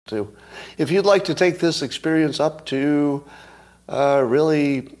too. If you'd like to take this experience up to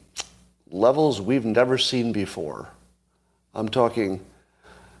really levels we've never seen before, I'm talking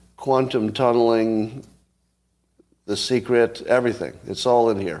quantum tunneling, The Secret, everything. It's all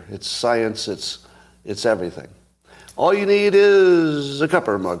in here. It's science. It's everything. All you need is a cup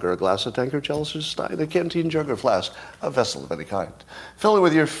or a mug or a glass, a tankard, chalice, or stein, a canteen, jug, or flask, a vessel of any kind. Fill it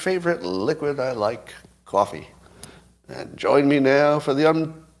with your favorite liquid, I like coffee. And join me now for the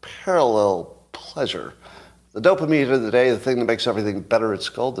unparalleled pleasure, the dopamine of the day, the thing that makes everything better. It's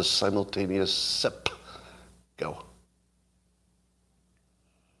called the simultaneous sip. Go.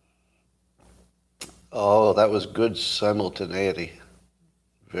 Oh, that was good simultaneity.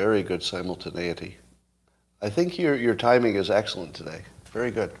 Very good simultaneity. I think your timing is excellent today. Very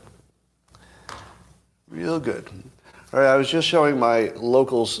good. Real good. All right, I was just showing my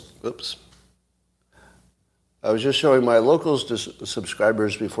locals, I was just showing my locals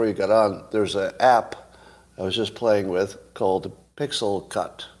subscribers before you got on. There's an app I was just playing with called Pixel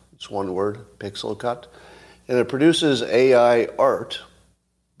Cut. It's one word, Pixel Cut. And it produces AI art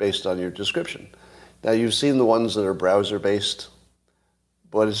based on your description. Now, you've seen the ones that are browser-based,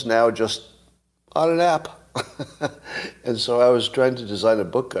 but it's now just on an app. And so I was trying to design a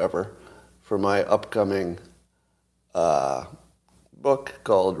book cover for my upcoming book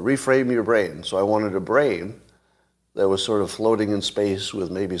called Reframe Your Brain. So I wanted a brain that was sort of floating in space with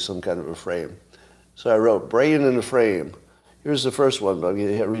maybe some kind of a frame. So I wrote brain in a frame. Here's the first one, but I'm going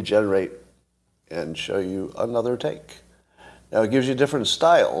to hit regenerate and show you another take. Now it gives you different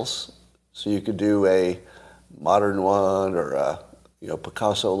styles. So you could do a modern one or a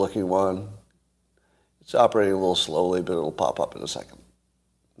Picasso-looking one. It's operating a little slowly, but it'll pop up in a second.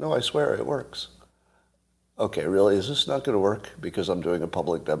 No, I swear it works. Okay, really? Is this not going to work because I'm doing a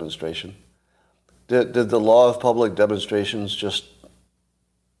public demonstration? Did the law of public demonstrations just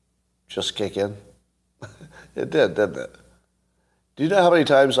kick in? It did, didn't it? Do you know how many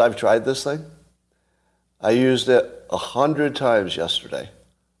times I've tried this thing? I used it 100 times yesterday.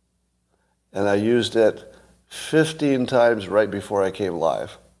 And I used it 15 times right before I came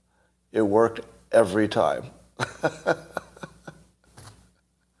live. It worked every time.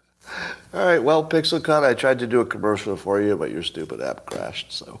 All right, well, PixelCut, I tried to do a commercial for you, but your stupid app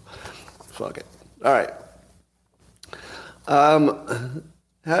crashed, so fuck it. All right.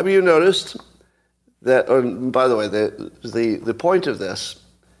 Have you noticed that, by the way, the point of this,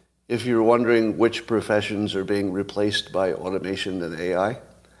 if you're wondering which professions are being replaced by automation and AI,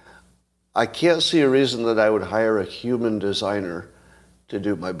 I can't see a reason that I would hire a human designer to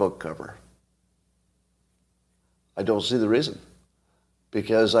do my book cover. I don't see the reason.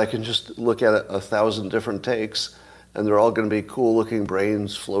 Because I can just look at 1,000 different takes, and they're all going to be cool-looking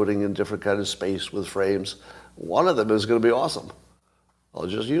brains floating in different kind of space with frames. One of them is going to be awesome. I'll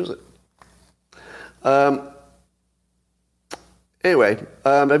just use it. Anyway,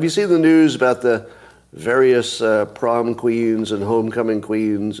 have you seen the news about the various prom queens and homecoming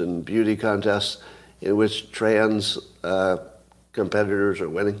queens and beauty contests in which trans competitors are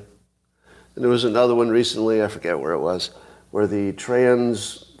winning? And there was another one recently, I forget where it was, where the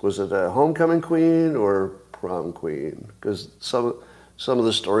trans, was it a homecoming queen or prom queen? Because some of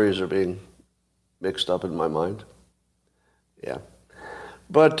the stories are being mixed up in my mind. Yeah.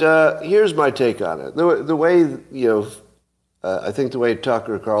 But here's my take on it. The way, I think the way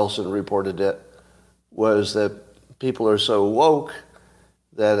Tucker Carlson reported it was that people are so woke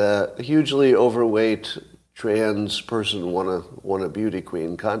that a hugely overweight trans person won a beauty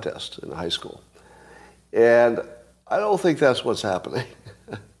queen contest in high school. And I don't think that's what's happening.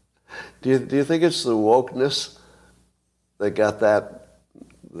 Do you think it's the wokeness that got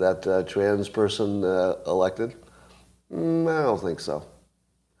that trans person elected? I don't think so.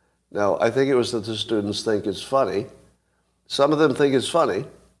 No, I think it was that the students think it's funny. Some of them think it's funny,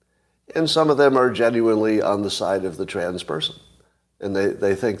 and some of them are genuinely on the side of the trans person. And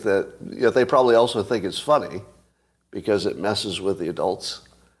they think that, they probably also think it's funny because it messes with the adults.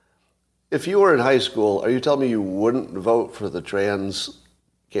 If you were in high school, are you telling me you wouldn't vote for the trans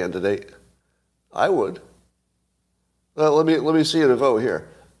candidate? I would. Well, let me see the vote here.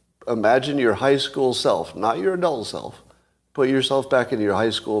 Imagine your high school self, not your adult self. Put yourself back in your high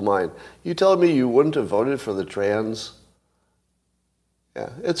school mind. You telling me you wouldn't have voted for the trans?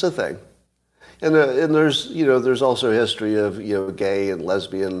 Yeah, it's a thing. And there's also a history of gay and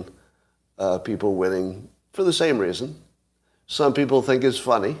lesbian people winning for the same reason. Some people think it's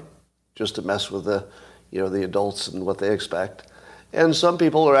funny, just to mess with the adults and what they expect. And some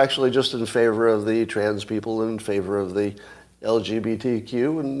people are actually just in favor of the trans people and in favor of the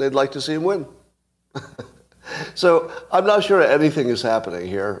LGBTQ, and they'd like to see them win. So I'm not sure anything is happening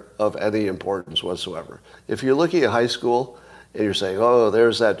here of any importance whatsoever. If you're looking at high school and you're saying, oh,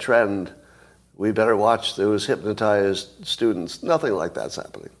 there's that trend, we better watch those hypnotized students, nothing like that's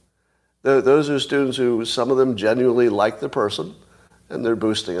happening. Those are students who, some of them genuinely like the person, and they're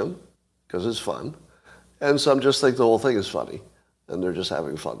boosting them because it's fun. And some just think the whole thing is funny, and they're just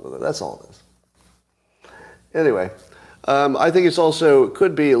having fun with it. That's all it is. Anyway, I think it's also,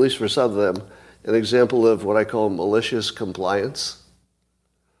 could be, at least for some of them, an example of what I call malicious compliance.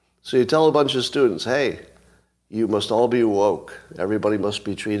 So you tell a bunch of students, hey, you must all be woke. Everybody must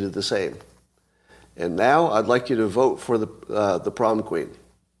be treated the same. And now I'd like you to vote for the prom queen.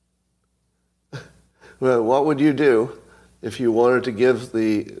 Well, what would you do if you wanted to give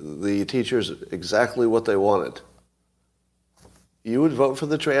the teachers exactly what they wanted? You would vote for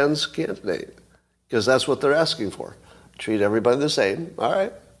the trans candidate because that's what they're asking for. Treat everybody the same. All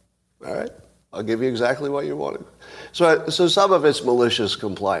right. I'll give you exactly what you wanted. So some of it's malicious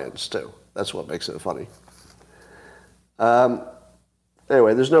compliance too. That's what makes it funny.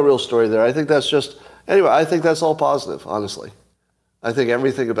 Anyway, there's no real story there. I think that's all positive, honestly. I think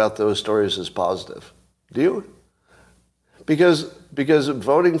everything about those stories is positive. Do you? Because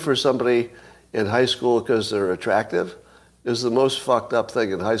voting for somebody in high school because they're attractive is the most fucked up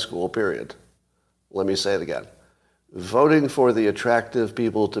thing in high school, period. Let me say it again. Voting for the attractive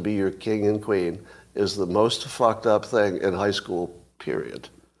people to be your king and queen is the most fucked up thing in high school, period.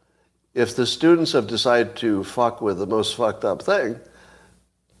 If the students have decided to fuck with the most fucked up thing,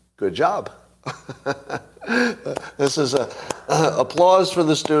 good job. This is applause for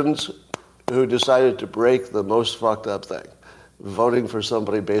the students who decided to break the most fucked up thing, voting for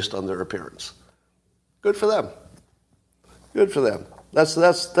somebody based on their appearance. Good for them. Good for them. That's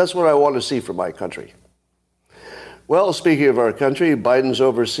what I want to see from my country. Well, speaking of our country, Biden's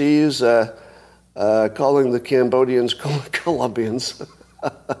overseas calling the Cambodians Colombians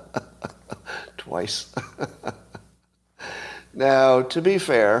twice. Now, to be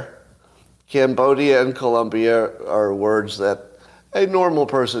fair, Cambodia and Colombia are words that a normal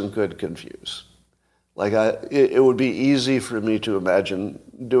person could confuse. Like it would be easy for me to imagine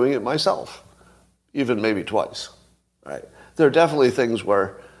doing it myself, even maybe twice. Right? There are definitely things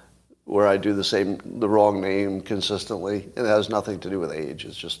where I do the wrong name consistently, and it has nothing to do with age.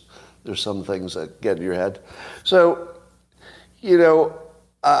 It's just there's some things that get in your head. So,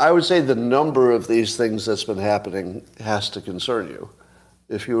 I would say the number of these things that's been happening has to concern you.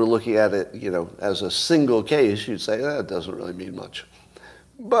 If you were looking at it, as a single case, you'd say, that doesn't really mean much.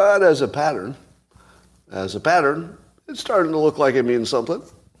 But as a pattern, it's starting to look like it means something.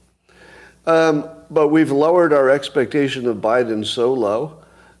 But we've lowered our expectation of Biden so low,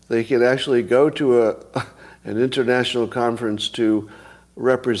 they can actually go to an international conference to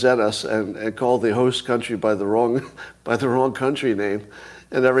represent us and call the host country by the wrong country name.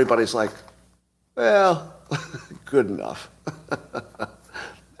 And everybody's like, well, good enough.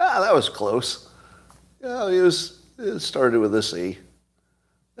 That was close. It started with a C.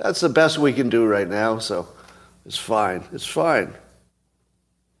 That's the best we can do right now, so it's fine. It's fine.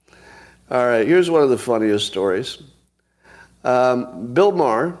 All right, here's one of the funniest stories. Bill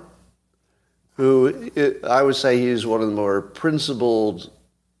Maher, I would say he's one of the more principled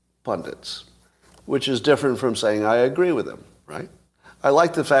pundits, which is different from saying I agree with him, right? I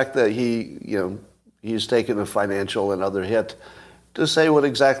like the fact that he's taken a financial and other hit to say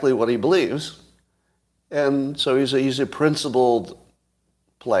exactly what he believes. And so he's a principled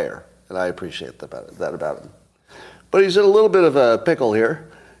player, and I appreciate that about him. But he's in a little bit of a pickle here,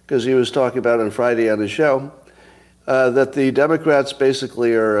 because he was talking about on Friday on his show that the Democrats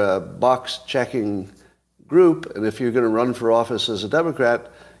basically are a box-checking group, and if you're going to run for office as a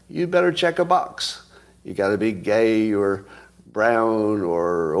Democrat, you better check a box. You got to be gay or brown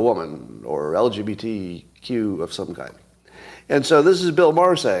or a woman or LGBTQ of some kind. And so this is Bill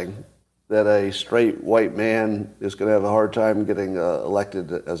Maher saying that a straight white man is going to have a hard time getting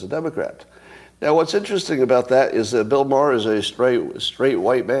elected as a Democrat. Now, what's interesting about that is that Bill Maher is a straight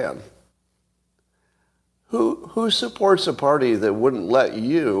white man. Who supports a party that wouldn't let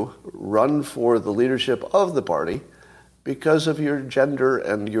you run for the leadership of the party because of your gender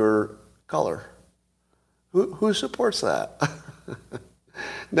and your color? Who supports that?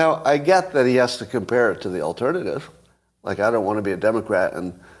 Now, I get that he has to compare it to the alternative. Like, I don't want to be a Democrat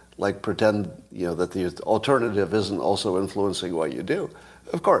and pretend that the alternative isn't also influencing what you do.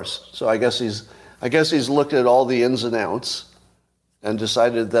 Of course. So I guess he's looked at all the ins and outs and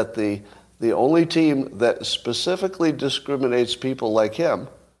decided that the only team that specifically discriminates people like him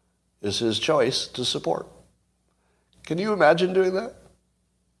is his choice to support. Can you imagine doing that?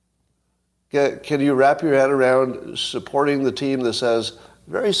 Can you wrap your head around supporting the team that says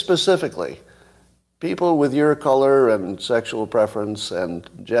very specifically, people with your color and sexual preference and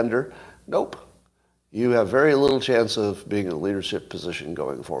gender, nope, you have very little chance of being in a leadership position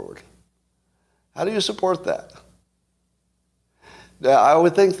going forward? How do you support that? Now, I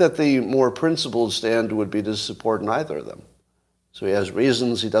would think that the more principled stand would be to support neither of them. So he has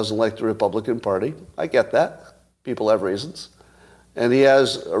reasons he doesn't like the Republican Party. I get that. People have reasons. And he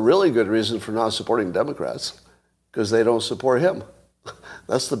has a really good reason for not supporting Democrats, because they don't support him.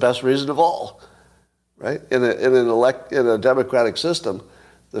 That's the best reason of all, right? In a democratic system,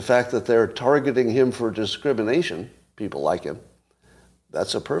 the fact that they're targeting him for discrimination, people like him,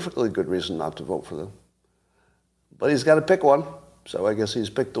 that's a perfectly good reason not to vote for them. But he's got to pick one, so I guess he's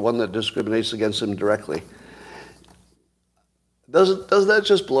picked the one that discriminates against him directly. Doesn't that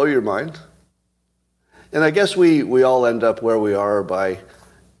just blow your mind? And I guess we all end up where we are by,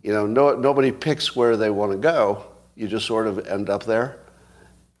 nobody picks where they want to go. You just sort of end up there.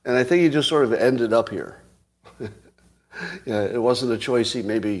 And I think he just sort of ended up here. It wasn't a choice he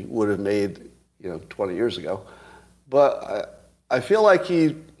maybe would have made, 20 years ago. But I feel like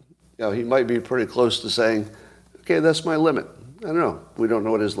he might be pretty close to saying, okay, that's my limit. I don't know. We don't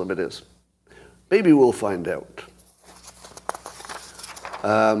know what his limit is. Maybe we'll find out.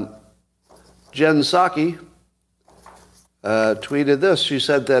 Jen Psaki tweeted this. She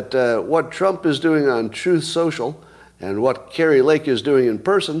said that what Trump is doing on Truth Social and what Kari Lake is doing in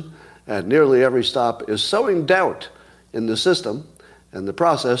person at nearly every stop is sowing doubt in the system and the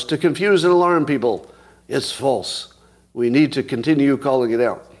process to confuse and alarm people. It's false. We need to continue calling it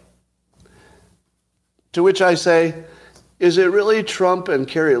out. To which I say, is it really Trump and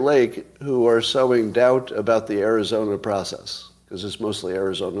Kari Lake who are sowing doubt about the Arizona process? Because it's mostly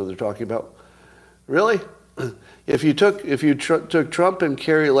Arizona they're talking about. Really? If you took Trump and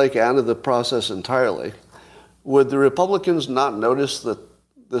Kari Lake out of the process entirely, would the Republicans not notice that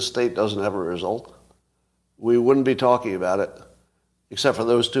this state doesn't have a result? We wouldn't be talking about it, except for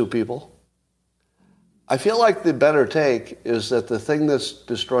those two people. I feel like the better take is that the thing that's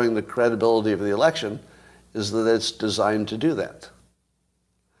destroying the credibility of the election is that it's designed to do that.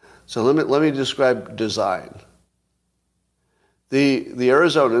 So let me describe design. The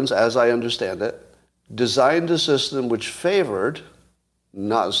Arizonans, as I understand it, designed a system which favored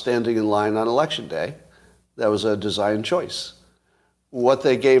not standing in line on Election Day. That was a design choice. What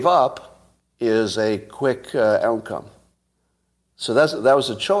they gave up is a quick outcome. So that was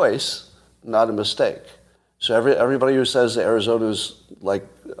a choice, not a mistake. So everybody who says that Arizona's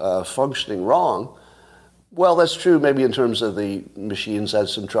functioning wrong, well, that's true maybe in terms of the machines had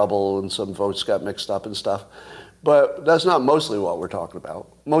some trouble and some votes got mixed up and stuff. But that's not mostly what we're talking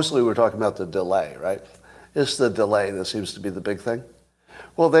about. Mostly we're talking about the delay, right? It's the delay that seems to be the big thing.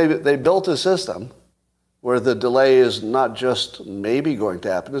 Well, they built a system where the delay is not just maybe going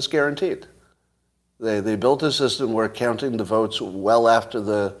to happen, it's guaranteed. They built a system where counting the votes well after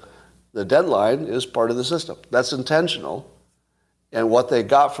the deadline is part of the system. That's intentional. And what they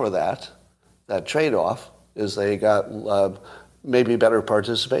got for that trade-off, is they got maybe better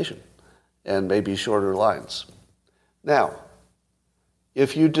participation and maybe shorter lines. Now,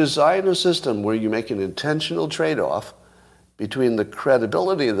 if you design a system where you make an intentional trade-off between the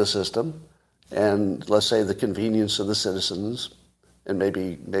credibility of the system and, let's say, the convenience of the citizens and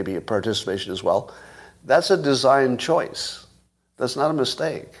maybe a participation as well, that's a design choice. That's not a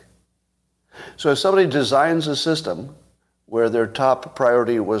mistake. So if somebody designs a system where their top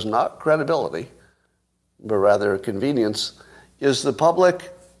priority was not credibility, but rather convenience, is the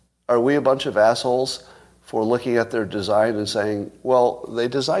public, are we a bunch of assholes for looking at their design and saying, well, they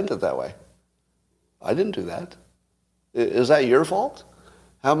designed it that way? I didn't do that. Is that your fault?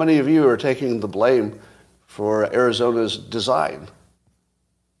 How many of you are taking the blame for Arizona's design?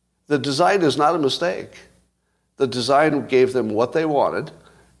 The design is not a mistake. The design gave them what they wanted,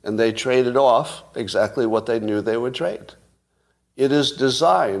 and they traded off exactly what they knew they would trade. It is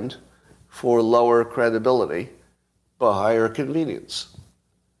designed for lower credibility, but higher convenience.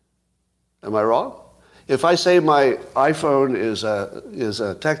 Am I wrong? If I say my iPhone is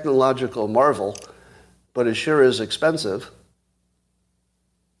a technological marvel, but it sure is expensive,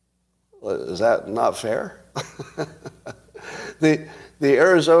 is that not fair? The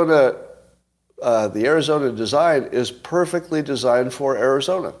Arizona design is perfectly designed for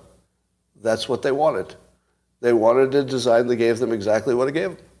Arizona. That's what they wanted. They wanted a design that gave them exactly what it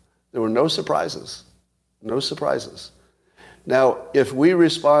gave them. There were no surprises. No surprises. Now, if we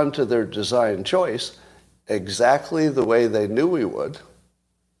respond to their design choice exactly the way they knew we would,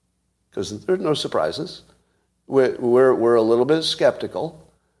 because there are no surprises, we're a little bit skeptical,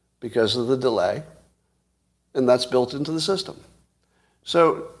 because of the delay, and that's built into the system.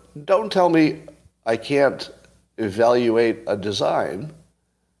 So don't tell me I can't evaluate a design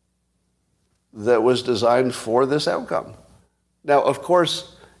that was designed for this outcome. Now, of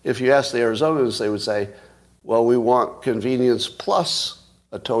course, if you ask the Arizonans, they would say, well, we want convenience plus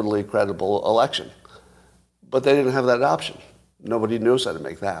a totally credible election. But they didn't have that option. Nobody knows how to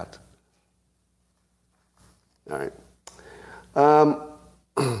make that. All right.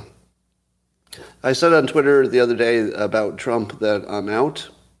 I said on Twitter the other day about Trump that I'm out.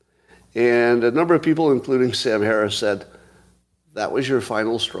 And a number of people, including Sam Harris, said, that was your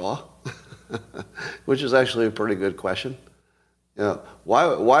final straw? Which is actually a pretty good question. You know,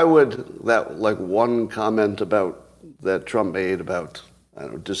 why would that, like, one comment about that Trump made about, I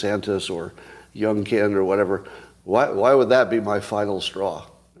don't know, DeSantis or Youngkin or whatever, why would that be my final straw?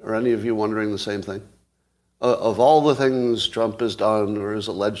 Are any of you wondering the same thing? Of all the things Trump has done or is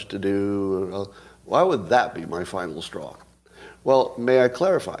alleged to do, why would that be my final straw? Well, may I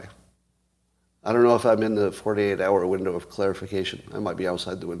clarify? I don't know if I'm in the 48-hour window of clarification. I might be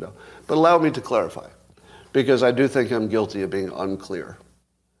outside the window. But allow me to clarify, because I do think I'm guilty of being unclear.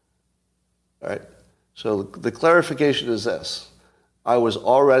 All right? So the clarification is this. I was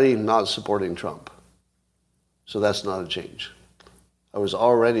already not supporting Trump. So that's not a change. I was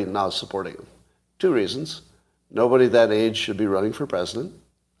already not supporting him. 2 reasons. Nobody that age should be running for president.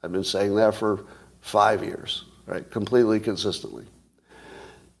 I've been saying that for 5 years, right? Completely consistently.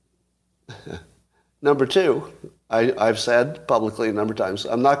 Number 2, I've said publicly a number of times,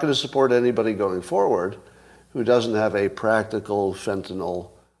 I'm not going to support anybody going forward who doesn't have a practical fentanyl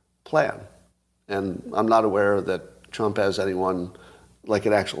plan. And I'm not aware that Trump has anyone like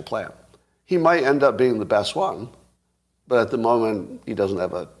an actual plan. He might end up being the best one, but at the moment, he doesn't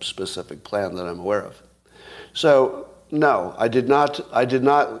have a specific plan that I'm aware of. So, no, I did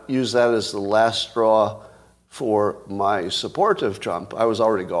not use that as the last straw for my support of Trump. I was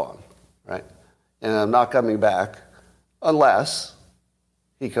already gone, right? And I'm not coming back unless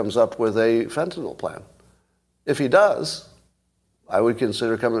he comes up with a fentanyl plan. If he does, I would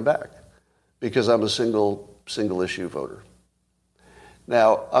consider coming back because I'm a single issue voter.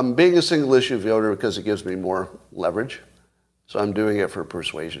 Now, I'm being a single issue voter because it gives me more leverage. So I'm doing it for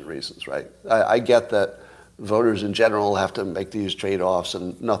persuasion reasons, right? I get that voters in general have to make these trade-offs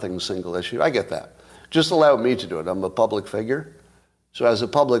and nothing's single issue. I get that. Just allow me to do it. I'm a public figure. So as a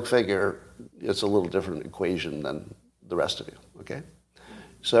public figure, it's a little different equation than the rest of you, okay?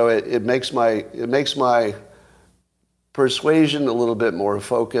 So it makes my persuasion a little bit more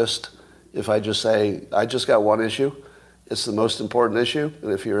focused if I just say, I just got one issue. It's the most important issue,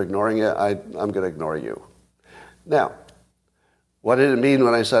 and if you're ignoring it, I'm going to ignore you. Now, what did it mean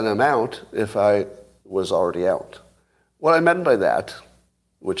when I said I'm out if I was already out? What I meant by that,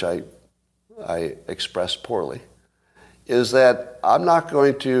 which I expressed poorly, is that I'm not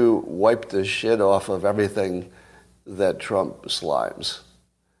going to wipe the shit off of everything that Trump slimes,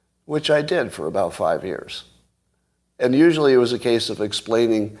 which I did for about 5 years. And usually it was a case of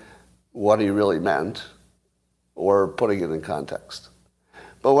explaining what he really meant or putting it in context.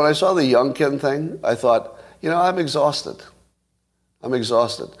 But when I saw the Youngkin thing, I thought, I'm exhausted. I'm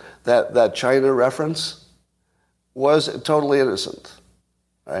exhausted. That China reference was totally innocent.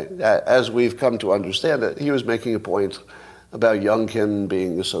 Right? As we've come to understand it, he was making a point about Youngkin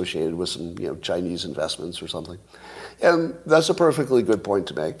being associated with some Chinese investments or something. And that's a perfectly good point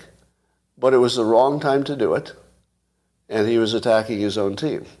to make. But it was the wrong time to do it. And he was attacking his own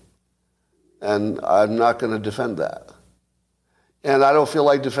team. And I'm not going to defend that. And I don't feel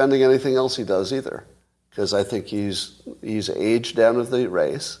like defending anything else he does either. Because I think he's aged down with the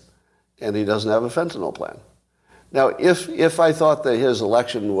race, and he doesn't have a fentanyl plan. Now, if I thought that his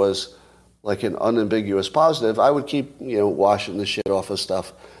election was like an unambiguous positive, I would keep washing the shit off of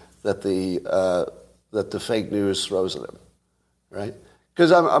stuff that the fake news throws at him, right?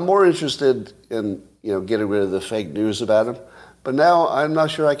 Because I'm more interested in getting rid of the fake news about him, but now I'm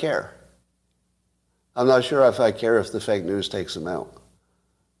not sure I care. I'm not sure if I care if the fake news takes him out.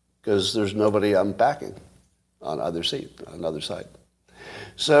 Because there's nobody I'm backing on either side.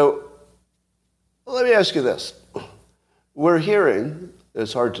 So let me ask you this. We're hearing,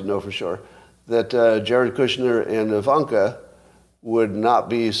 it's hard to know for sure, that Jared Kushner and Ivanka would not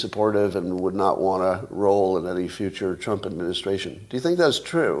be supportive and would not want to roll in any future Trump administration. Do you think that's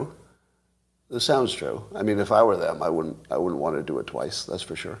true? This sounds true. I mean, if I were them, I wouldn't want to do it twice, that's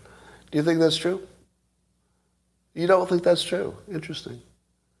for sure. Do you think that's true? You don't think that's true? Interesting.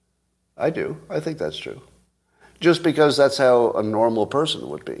 I do. I think that's true. Just because that's how a normal person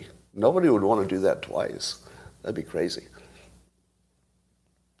would be. Nobody would want to do that twice. That'd be crazy.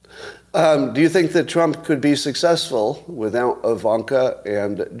 Do you think that Trump could be successful without Ivanka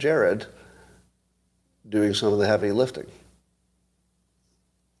and Jared doing some of the heavy lifting?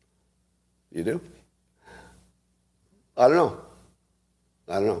 You do? I don't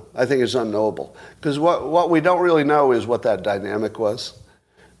know. I think it's unknowable. Because what we don't really know is what that dynamic was.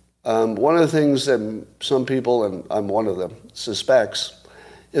 One of the things that some people, and I'm one of them, suspects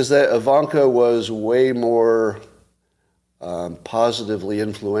is that Ivanka was way more positively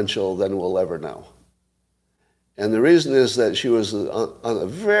influential than we'll ever know. And the reason is that she was on a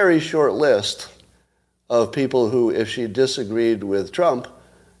very short list of people who, if she disagreed with Trump,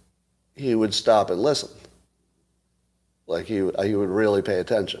 he would stop and listen. Like he would really pay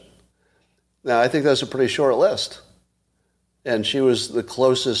attention. Now, I think that's a pretty short list. And she was the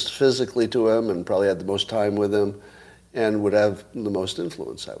closest physically to him and probably had the most time with him and would have the most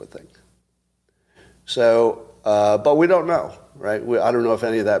influence, I would think. So, but we don't know, right? I don't know if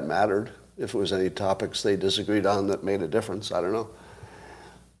any of that mattered, if it was any topics they disagreed on that made a difference. I don't know.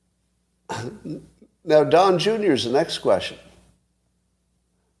 Now, Don Jr. is the next question.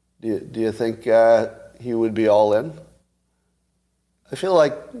 Do you think he would be all in? I feel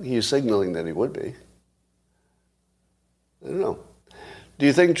like he's signaling that he would be. I don't know. Do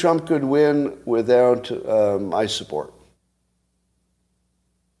you think Trump could win without my support?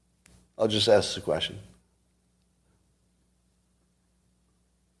 I'll just ask the question.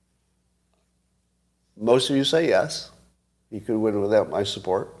 Most of you say yes. He could win without my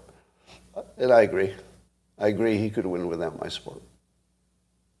support. And I agree. I agree he could win without my support.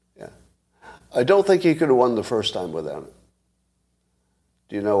 Yeah. I don't think he could have won the first time without it.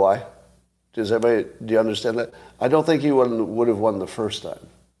 Do you know why? Do you understand that? I don't think he would have won the first time.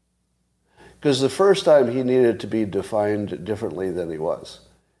 Because the first time he needed to be defined differently than he was.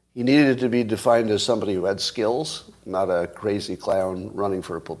 He needed to be defined as somebody who had skills, not a crazy clown running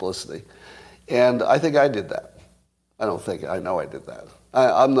for publicity. And I think I did that. I know I did that.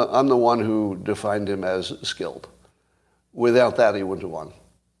 I'm the one who defined him as skilled. Without that, he wouldn't have won.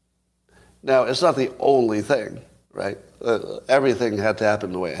 Now, it's not the only thing, right? Everything had to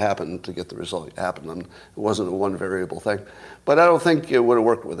happen the way it happened to get the result it happened. And it wasn't a one variable thing. But I don't think it would have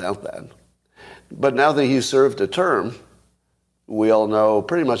worked without that. But now that he's served a term, we all know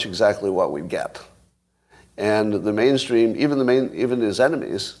pretty much exactly what we get. And the mainstream, even his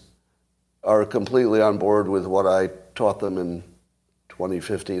enemies, are completely on board with what I taught them in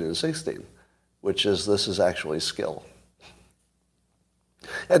 2015 and 16, which is this is actually skill.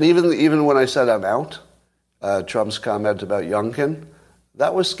 And even when I said I'm out, Trump's comment about Youngkin,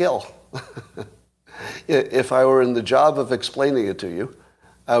 that was skill. If I were in the job of explaining it to you,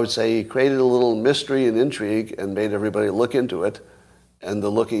 I would say he created a little mystery and intrigue and made everybody look into it, and the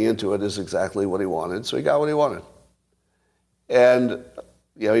looking into it is exactly what he wanted, so he got what he wanted. And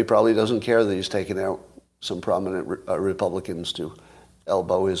he probably doesn't care that he's taken out some prominent Republicans to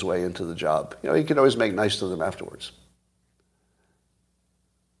elbow his way into the job. He can always make nice to them afterwards.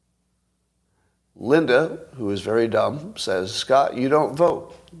 Linda, who is very dumb, says, Scott, you don't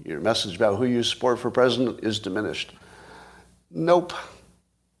vote. Your message about who you support for president is diminished. Nope.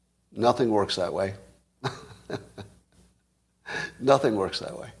 Nothing works that way. Nothing works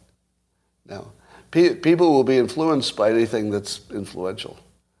that way. No. People will be influenced by anything that's influential.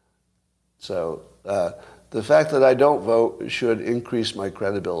 So the fact that I don't vote should increase my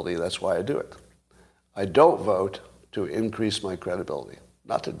credibility. That's why I do it. I don't vote to increase my credibility,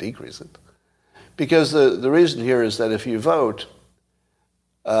 not to decrease it. Because the reason here is that if you vote,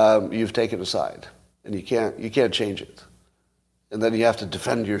 you've taken a side, and you can't change it. And then you have to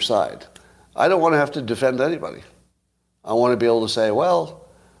defend your side. I don't want to have to defend anybody. I want to be able to say, well,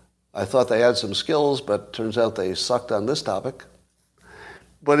 I thought they had some skills, but turns out they sucked on this topic.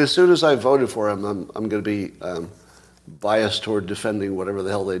 But as soon as I voted for him, I'm going to be biased toward defending whatever the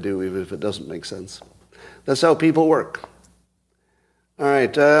hell they do, even if it doesn't make sense. That's how people work. All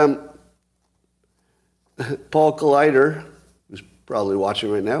right. Paul Collider, who's probably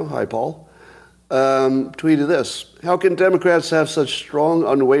watching right now, hi Paul, tweeted this: how can Democrats have such strong,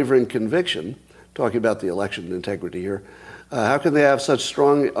 unwavering conviction, talking about the election integrity here, how can they have such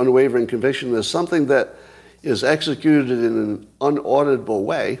strong, unwavering conviction that something that is executed in an unauditable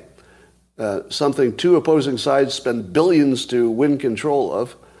way, something two opposing sides spend billions to win control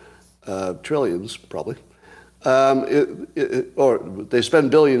of, trillions probably, or they spend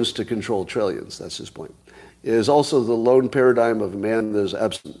billions to control trillions, that's his point, is also the lone paradigm of a man that is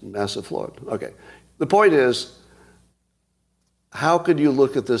absent massive flaw. Okay. The point is, how could you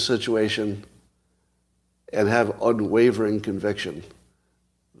look at this situation and have unwavering conviction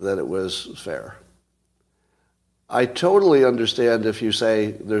that it was fair? I totally understand if you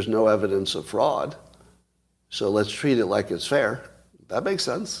say there's no evidence of fraud, so let's treat it like it's fair. That makes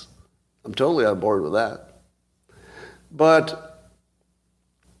sense. I'm totally on board with that. But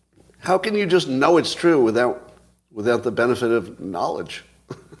how can you just know it's true without the benefit of knowledge?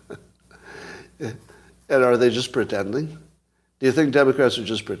 And are they just pretending? Do you think Democrats are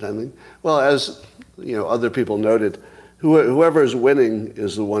just pretending? Well, as other people noted, whoever is winning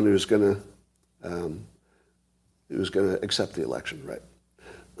is the one who's going to accept the election, right?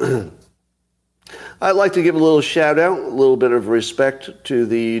 I'd like to give a little shout out, a little bit of respect to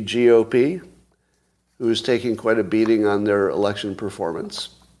the GOP, who is taking quite a beating on their election performance.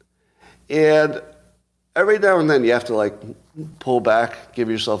 And every now and then you have to pull back, give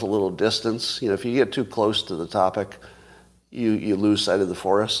yourself a little distance. If you get too close to the topic, you lose sight of the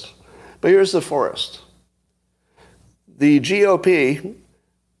forest. But here's the forest. The GOP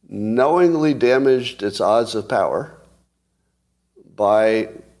knowingly damaged its odds of power by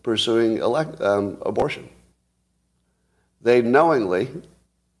pursuing abortion. They knowingly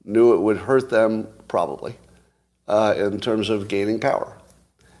knew it would hurt them, probably, in terms of gaining power.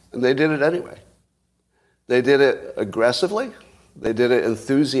 And they did it anyway. They did it aggressively. They did it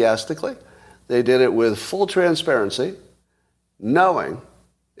enthusiastically. They did it with full transparency, knowing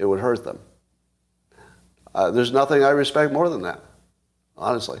it would hurt them. There's nothing I respect more than that,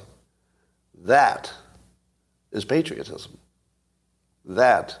 honestly. That is patriotism.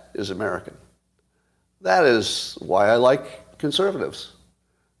 That is American. That is why I like conservatives,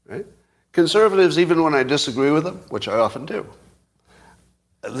 right? Conservatives, even when I disagree with them, which I often do,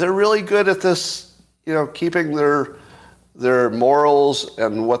 they're really good at this, keeping their morals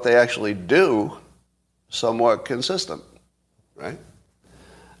and what they actually do somewhat consistent, right?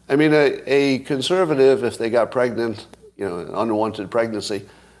 I mean, a conservative, if they got pregnant, an unwanted pregnancy,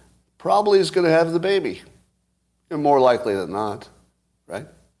 probably is going to have the baby, more likely than not, right?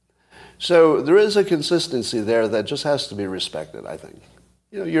 So there is a consistency there that just has to be respected, I think.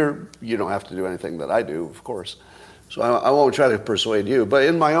 You don't have to do anything that I do, of course. So I won't try to persuade you. But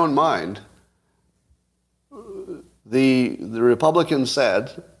in my own mind, the Republicans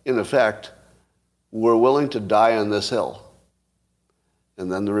said, in effect, we're willing to die on this hill. And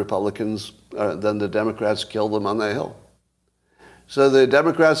then the Democrats killed them on that hill. So the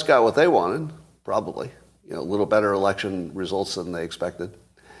Democrats got what they wanted, probably, a little better election results than they expected.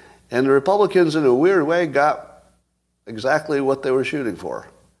 And the Republicans, in a weird way, got exactly what they were shooting for,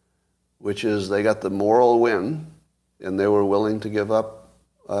 which is they got the moral win, and they were willing to give up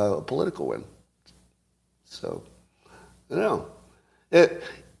a political win. So,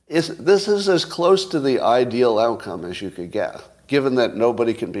 this is as close to the ideal outcome as you could get, given that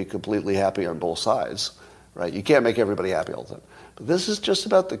nobody can be completely happy on both sides, right? You can't make everybody happy all the time. But this is just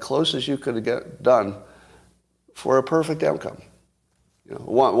about the closest you could get done for a perfect outcome.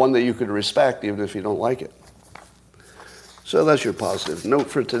 One that you could respect even if you don't like it. So that's your positive note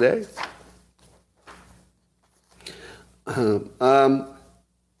for today. I'm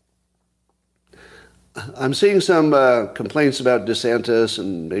seeing some complaints about DeSantis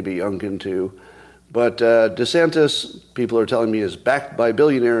and maybe Youngkin too. But DeSantis, people are telling me, is backed by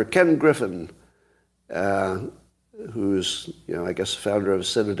billionaire Ken Griffin, who's, I guess, the founder of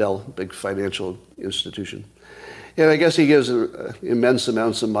Citadel, big financial institution. And I guess he gives immense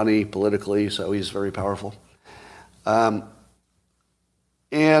amounts of money politically, so he's very powerful. But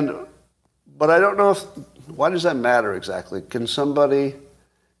I don't know why does that matter exactly? Can somebody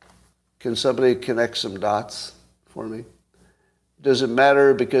connect some dots for me? Does it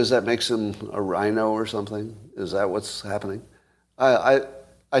matter because that makes him a rhino or something? Is that what's happening? I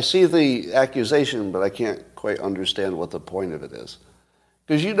see the accusation, but I can't quite understand what the point of it is.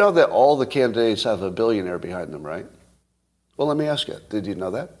 Because you know that all the candidates have a billionaire behind them, right? Well, let me ask you, did you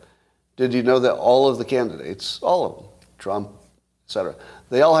know that? Did you know that all of the candidates, all of them, Trump, etc.,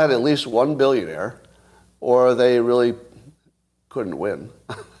 they all had at least one billionaire, or they really couldn't win?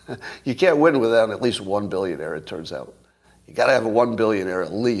 You can't win without at least one billionaire, it turns out. You got to have one billionaire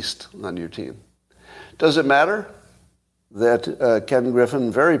at least on your team. Does it matter that Ken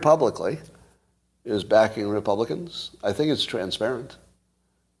Griffin very publicly is backing Republicans? I think it's transparent.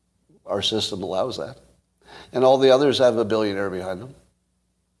 Our system allows that. And all the others have a billionaire behind them.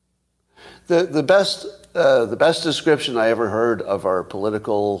 The best description I ever heard of our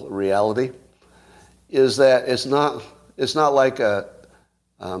political reality is that it's not like the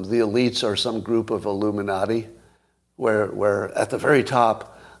elites are some group of Illuminati where at the very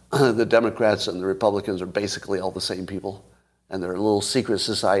top the Democrats and the Republicans are basically all the same people, and they're a little secret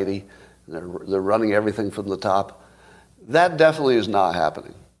society, and they're running everything from the top. That definitely is not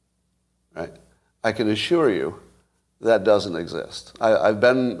happening, right? I can assure you That doesn't exist.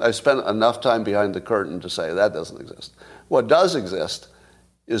 I've spent enough time behind the curtain to say that doesn't exist. What does exist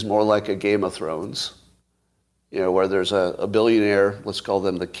is more like a Game of Thrones, where there's a billionaire, let's call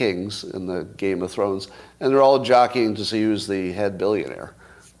them the kings in the Game of Thrones, and they're all jockeying to see who's the head billionaire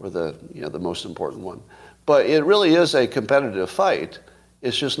or the most important one. But it really is a competitive fight.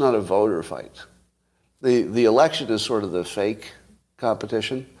 It's just not a voter fight. The election is sort of the fake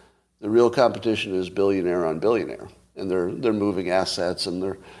competition. The real competition is billionaire on billionaire, and they're moving assets, and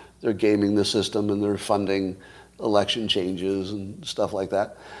they're gaming the system, and they're funding election changes and stuff like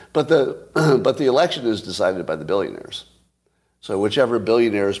that. But the election is decided by the billionaires. So whichever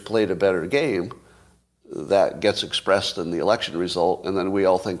billionaires played a better game, that gets expressed in the election result, and then we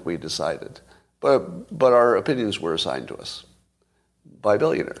all think we decided. But our opinions were assigned to us by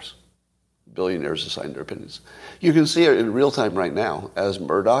billionaires. Billionaires assigned their opinions. You can see it in real time right now as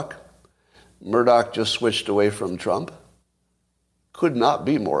Murdoch just switched away from Trump. Could not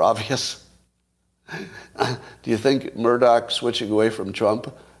be more obvious. Do you think Murdoch switching away from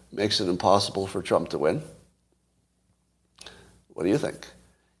Trump makes it impossible for Trump to win? What do you think?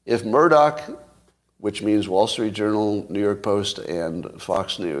 If Murdoch, which means Wall Street Journal, New York Post, and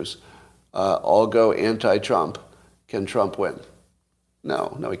Fox News, all go anti-Trump, can Trump win?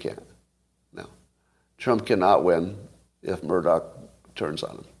 No, he can't. No. Trump cannot win if Murdoch turns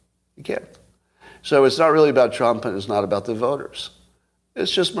on him. He can't. So it's not really about Trump, and it's not about the voters.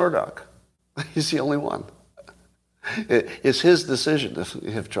 It's just Murdoch. He's the only one. It's his decision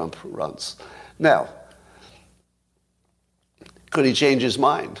if Trump runs. Now, could he change his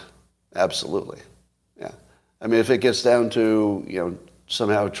mind? Absolutely. Yeah. I mean, if it gets down to,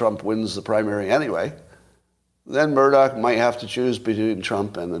 somehow Trump wins the primary anyway, then Murdoch might have to choose between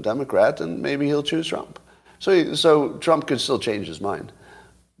Trump and a Democrat, and maybe he'll choose Trump. So Trump could still change his mind.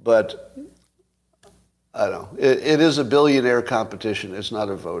 But I don't know. It is a billionaire competition. It's not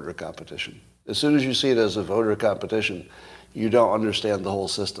a voter competition. As soon as you see it as a voter competition, you don't understand the whole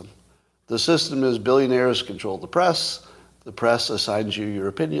system. The system is billionaires control the press. The press assigns you your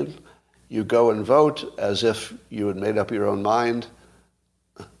opinion. You go and vote as if you had made up your own mind,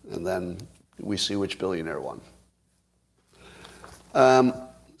 and then we see which billionaire won.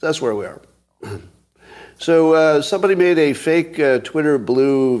 That's where we are. So somebody made a fake Twitter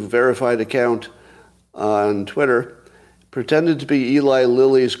Blue verified account on Twitter, pretended to be Eli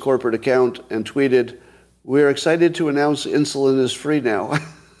Lilly's corporate account, and tweeted, "We're excited to announce insulin is free now."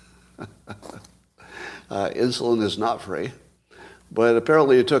 Insulin is not free, but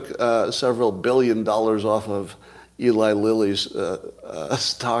apparently it took several $1 billion off of Eli Lilly's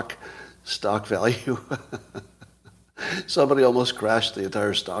stock value. Somebody almost crashed the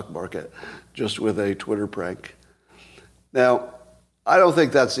entire stock market just with a Twitter prank. Now, I don't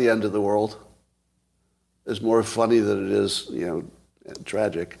think that's the end of the world. It's more funny than it is,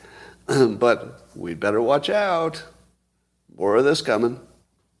 tragic. But we'd better watch out. More of this coming.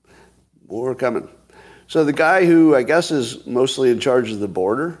 More coming. So the guy who I guess is mostly in charge of the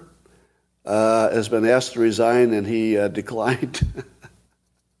border has been asked to resign, and he declined.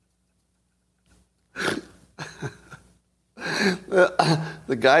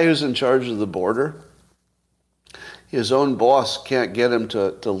 The guy who's in charge of the border, his own boss can't get him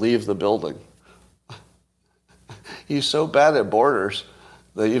to leave the building. He's so bad at borders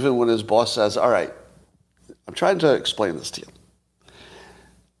that even when his boss says, "All right, I'm trying to explain this to you.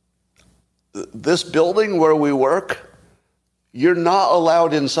 This building where we work, you're not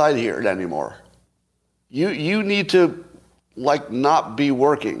allowed inside here anymore. You need to, not be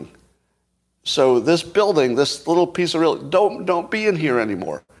working. So this building, this little piece of real, don't be in here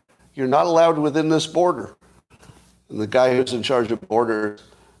anymore. You're not allowed within this border." And the guy who's in charge of borders,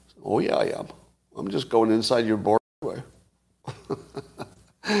 "Oh yeah, I am. I'm just going inside your border."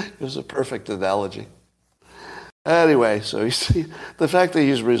 It was a perfect analogy. Anyway, so you see, the fact that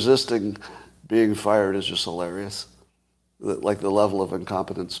he's resisting being fired is just hilarious. Like the level of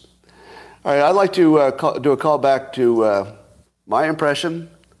incompetence. All right, I'd like to do a call back to my impression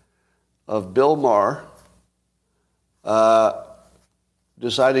of Bill Maher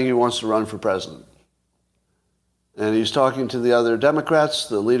deciding he wants to run for president. And he's talking to the other Democrats,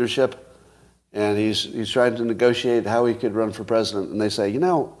 the leadership, and he's trying to negotiate how he could run for president. And they say,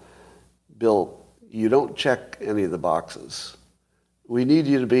 Bill, you don't check any of the boxes. We need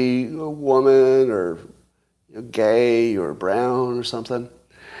you to be a woman or gay or brown or something.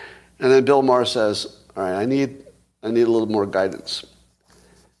 And then Bill Maher says, "All right, I need a little more guidance.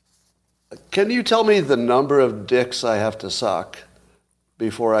 Can you tell me the number of dicks I have to suck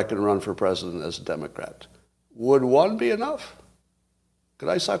before I can run for president as a Democrat? Would one be enough? Could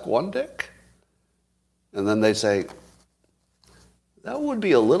I suck one dick?" And then they say, That would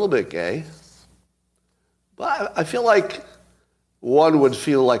be a little bit gay. But I feel like one would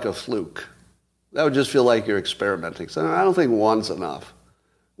feel like a fluke. That would just feel like you're experimenting. So I don't think one's enough.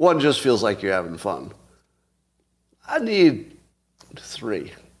 One just feels like you're having fun. I need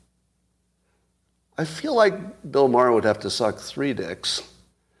 3. I feel like Bill Maher would have to suck 3 dicks,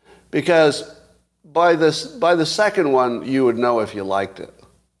 because by the second one, you would know if you liked it,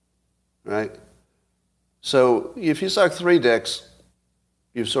 right? So if you suck 3 dicks,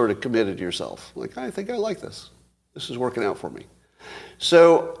 you've sort of committed yourself. Like, I think I like this. This is working out for me.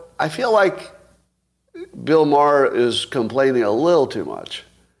 So I feel like Bill Maher is complaining a little too much,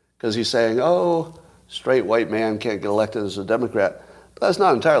 because he's saying, oh, straight white man can't get elected as a Democrat. But that's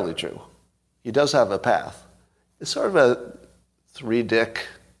not entirely true. He does have a path. It's sort of a 3-dick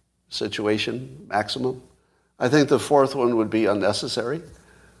situation, maximum. I think the 4th one would be unnecessary.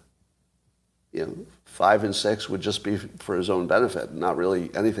 5 and 6 would just be for his own benefit, not really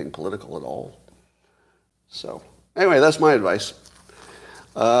anything political at all. So anyway, that's my advice.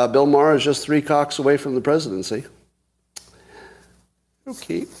 Bill Maher is just 3 cocks away from the presidency.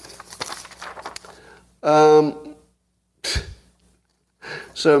 Okay.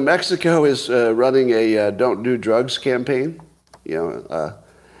 So Mexico is running a Don't Do Drugs campaign,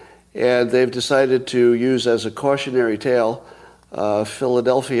 and they've decided to use as a cautionary tale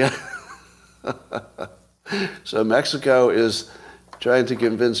Philadelphia. So Mexico is trying to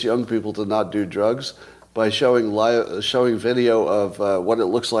convince young people to not do drugs by showing video of what it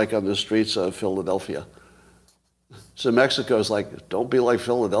looks like on the streets of Philadelphia. So Mexico's like, don't be like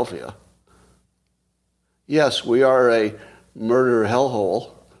Philadelphia. Yes, we are a murder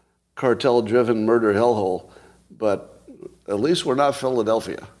hellhole, cartel-driven murder hellhole, but at least we're not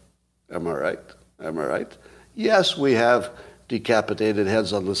Philadelphia. Am I right? Am I right? Yes, we have decapitated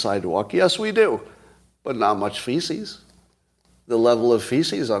heads on the sidewalk. Yes, we do, but not much feces. The level of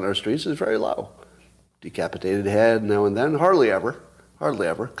feces on our streets is very low. Decapitated head now and then, hardly ever,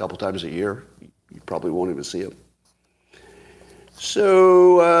 a couple times a year. You probably won't even see them.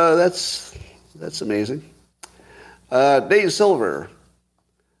 So that's amazing. Nate Silver,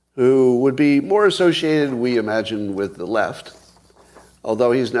 who would be more associated, we imagine, with the left,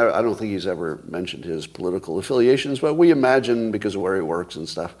 although I don't think he's ever mentioned his political affiliations, but we imagine, because of where he works and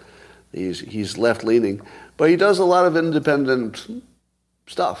stuff, he's left-leaning. But he does a lot of independent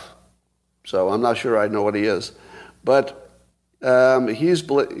stuff, so I'm not sure I know what he is. But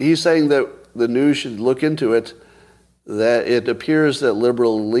he's saying that the news should look into it, that it appears that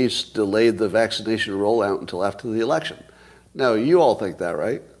liberal elites delayed the vaccination rollout until after the election. Now, you all think that,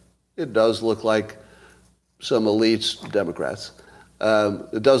 right? It does look like some elites, Democrats,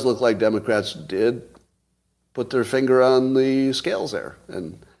 it does look like Democrats did put their finger on the scales there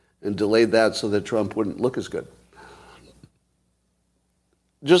and delayed that so that Trump wouldn't look as good.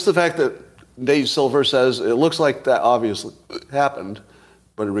 Just the fact that Nate Silver says it looks like that obviously happened,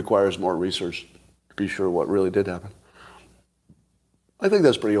 but it requires more research to be sure what really did happen. I think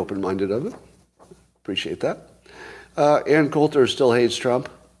that's pretty open-minded of it. Appreciate that. Ann Coulter still hates Trump.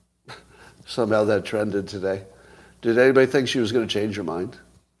 Somehow that trended today. Did anybody think she was going to change her mind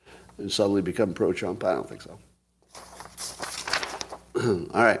and suddenly become pro-Trump? I don't think so.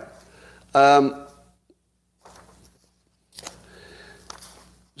 All right.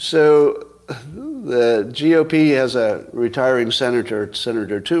 So the GOP has a retiring senator,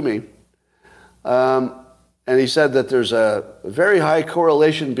 Senator Toomey, and he said that there's a very high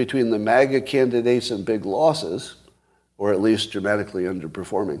correlation between the MAGA candidates and big losses, or at least dramatically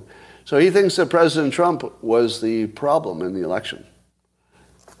underperforming. So he thinks that President Trump was the problem in the election.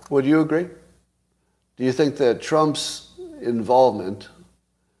 Would you agree? Do you think that Trump's involvement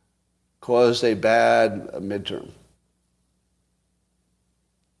caused a bad midterm?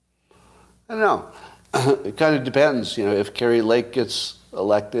 I don't know. It kind of depends, if Kerry Lake gets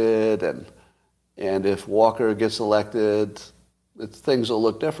elected and if Walker gets elected, things will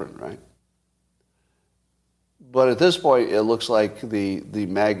look different, right? But at this point, it looks like the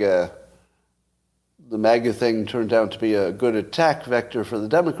MAGA thing turned out to be a good attack vector for the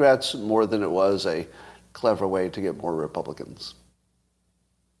Democrats more than it was a clever way to get more Republicans.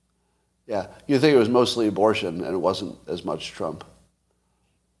 Yeah, you think it was mostly abortion and it wasn't as much Trump.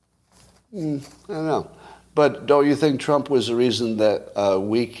 I don't know. But don't you think Trump was the reason that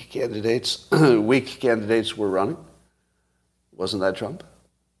weak candidates were running? Wasn't that Trump?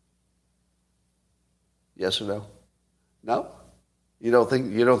 Yes or no? No? You don't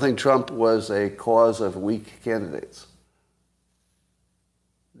think Trump was a cause of weak candidates?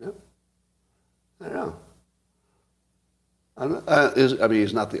 No? I don't know.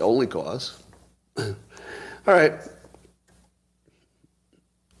 He's not the only cause. All right.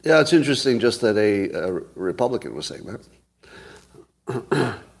 Yeah, it's interesting just that a Republican was saying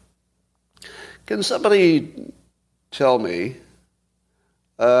that. Can somebody tell me,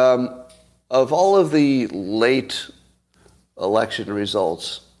 of all of the late election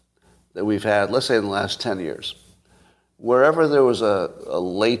results that we've had, let's say in the last 10 years, wherever there was a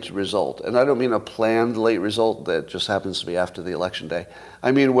late result, and I don't mean a planned late result that just happens to be after the election day,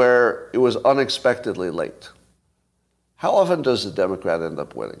 I mean where it was unexpectedly late, how often does the Democrat end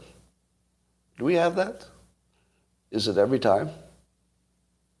up winning? Do we have that? Is it every time?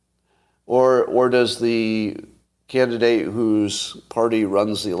 Or does the candidate whose party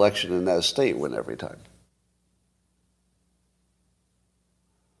runs the election in that state win every time?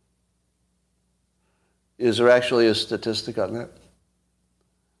 Is there actually a statistic on that?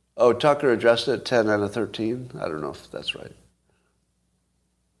 Oh, Tucker addressed it, 10 out of 13. I don't know if that's right.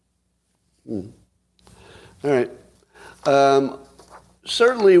 All right.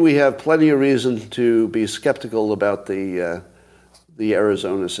 Certainly we have plenty of reason to be skeptical about the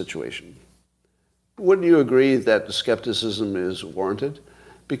Arizona situation. Wouldn't you agree that skepticism is warranted?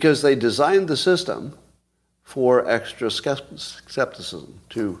 Because they designed the system for extra skepticism.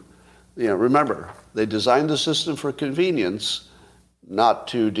 Remember, they designed the system for convenience, not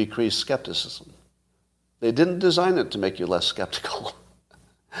to decrease skepticism. They didn't design it to make you less skeptical.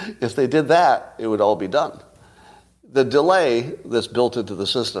 If they did that, it would all be done. The delay that's built into the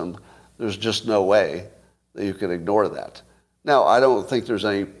system, there's just no way that you can ignore that. Now, I don't think there's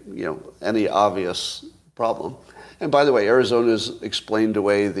any obvious problem. And by the way, Arizona's explained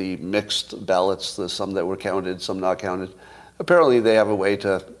away the mixed ballots, the some that were counted, some not counted. Apparently, they have a way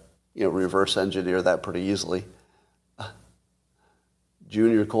to, reverse engineer that pretty easily.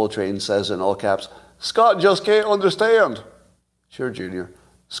 Junior Coltrane says in all caps, "Scott just can't understand." Sure, Junior.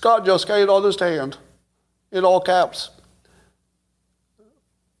 Scott just can't understand. In all caps.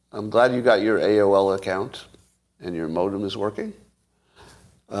 I'm glad you got your AOL account and your modem is working.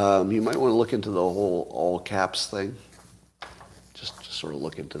 You might want to look into the whole all caps thing. Just sort of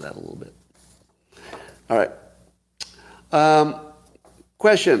look into that a little bit. All right.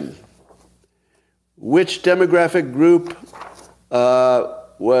 Question. Which demographic group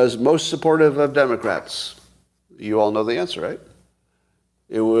was most supportive of Democrats? You all know the answer, right?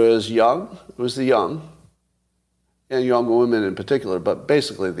 It was young. It was the young. And young women in particular, but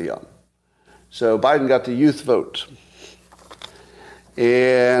basically the young. So Biden got the youth vote.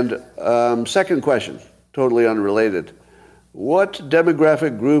 And second question, totally unrelated. What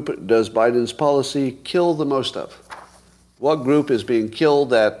demographic group does Biden's policy kill the most of? What group is being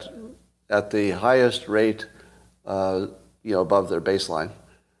killed at the highest rate, above their baseline?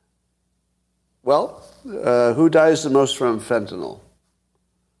 Well, who dies the most from fentanyl?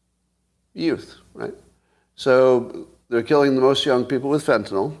 Youth, right? So they're killing the most young people with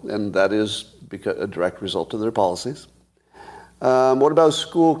fentanyl, and that is a direct result of their policies. What about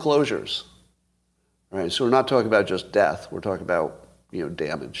school closures? All right, so we're not talking about just death. We're talking about,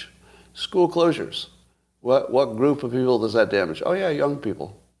 damage. School closures. What group of people does that damage? Oh, yeah, young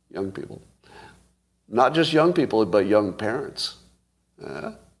people. Young people. Not just young people, but young parents.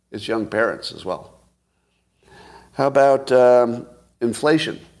 It's young parents as well. How about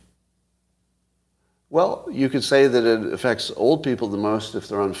inflation? Well, you could say that it affects old people the most if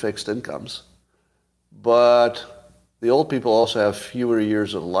they're on fixed incomes. But the old people also have fewer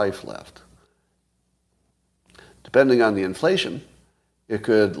years of life left. Depending on the inflation, it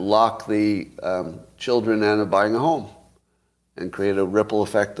could lock the children out of buying a home and create a ripple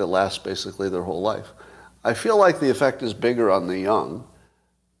effect that lasts basically their whole life. I feel like the effect is bigger on the young.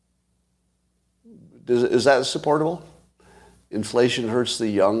 Is that supportable? Inflation hurts the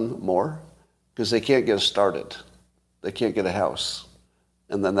young more? Because they can't get started. They can't get a house.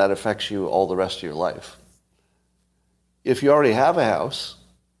 And then that affects you all the rest of your life. If you already have a house,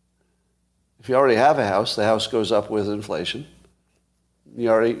 the house goes up with inflation. You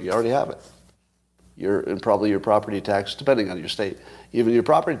already have it. And probably your property tax, depending on your state, even your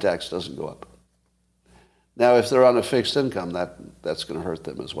property tax doesn't go up. Now, if they're on a fixed income, that's going to hurt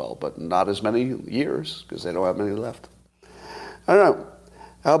them as well, but not as many years because they don't have many left. I don't know.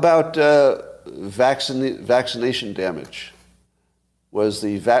 How about vaccination damage? Was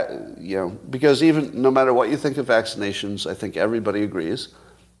because even no matter what you think of vaccinations, I think everybody agrees,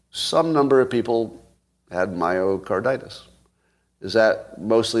 some number of people had myocarditis. Is that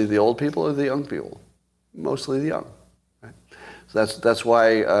mostly the old people or the young people? Mostly the young. Right? So that's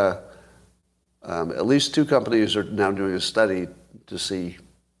why at least two companies are now doing a study to see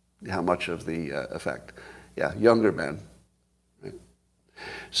how much of the effect. Yeah, younger men. Right?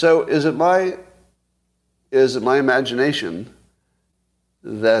 So is it my imagination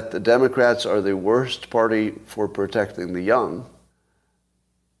that the Democrats are the worst party for protecting the young,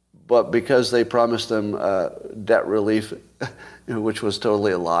 but because they promised them debt relief, which was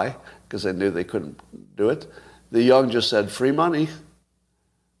totally a lie, because they knew they couldn't do it, the young just said, free money,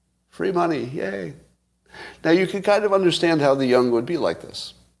 yay. Now, you can kind of understand how the young would be like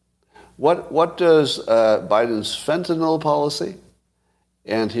this. What does Biden's fentanyl policy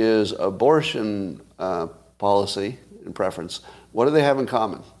and his abortion policy and preference, what do they have in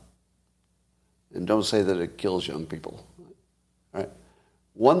common? And don't say that it kills young people. Right?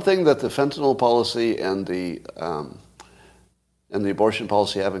 One thing that the fentanyl policy and the abortion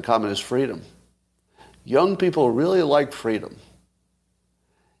policy have in common is freedom. Young people really like freedom.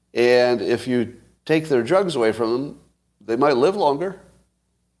 And if you take their drugs away from them, they might live longer,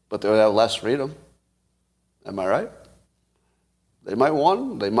 but they'll have less freedom. Am I right? They might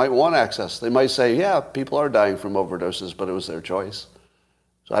want access. They might say, yeah, people are dying from overdoses, but it was their choice.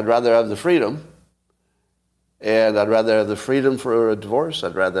 So I'd rather have the freedom, and I'd rather have the freedom for a divorce.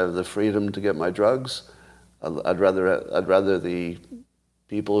 I'd rather have the freedom to get my drugs. I'd rather the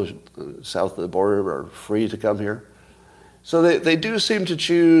people south of the border are free to come here. So they do seem to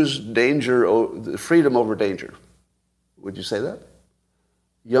choose freedom over danger. Would you say that?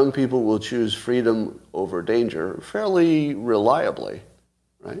 Young people will choose freedom over danger fairly reliably,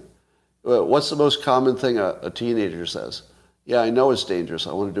 right? What's the most common thing a teenager says? Yeah, I know it's dangerous.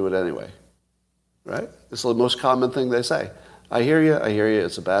 I want to do it anyway, right? It's the most common thing they say. I hear you.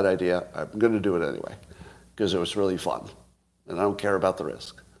 It's a bad idea. I'm going to do it anyway because it was really fun, and I don't care about the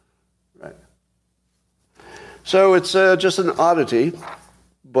risk, right? So it's just an oddity,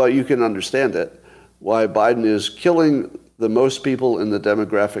 but you can understand it, why Biden is killing the most people in the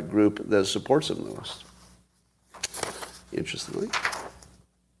demographic group that supports him the most. Interestingly.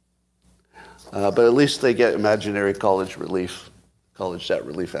 But at least they get imaginary college debt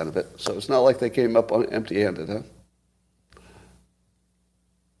relief out of it. So it's not like they came up empty-handed, huh?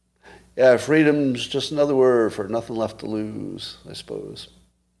 Yeah, freedom's just another word for nothing left to lose, I suppose.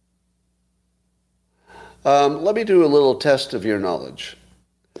 Let me do a little test of your knowledge.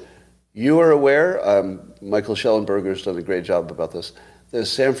 You are aware, Michael Schellenberger's done a great job about this, that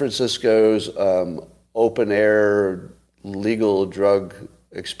San Francisco's open-air legal drug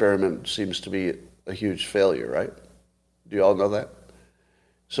experiment seems to be a huge failure, right? Do you all know that?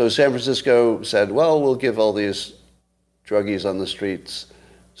 So San Francisco said, well, we'll give all these druggies on the streets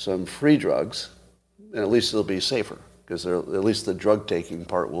some free drugs, and at least it'll be safer, because at least the drug-taking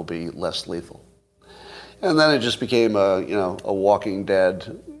part will be less lethal. And then it just became a Walking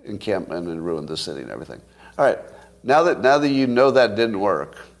Dead encampment and ruined the city and everything. All right, now that you know that didn't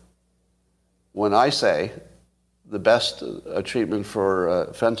work, when I say the best treatment for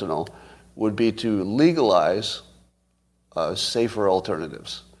fentanyl would be to legalize safer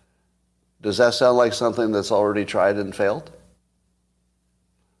alternatives. Does that sound like something that's already tried and failed?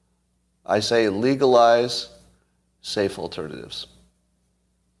 I say legalize safe alternatives.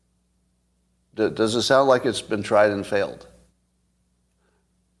 Does it sound like it's been tried and failed?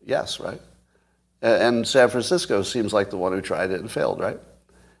 Yes, right? And San Francisco seems like the one who tried it and failed, right?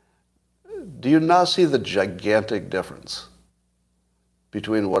 Do you not see the gigantic difference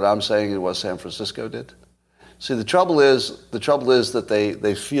between what I'm saying and what San Francisco did? See, the trouble is that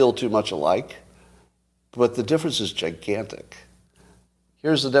they feel too much alike, but the difference is gigantic.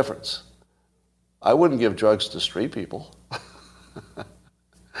 Here's the difference. I wouldn't give drugs to street people.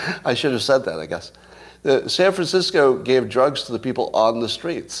 I should have said that, I guess. San Francisco gave drugs to the people on the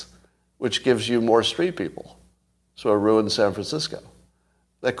streets, which gives you more street people. So it ruined San Francisco.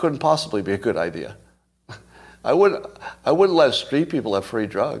 That couldn't possibly be a good idea. I wouldn't let street people have free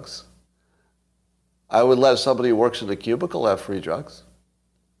drugs. I would let somebody who works in a cubicle have free drugs.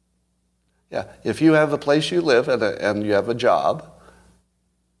 Yeah, if you have a place you live and you have a job,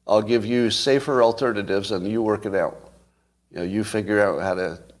 I'll give you safer alternatives and you work it out. You figure out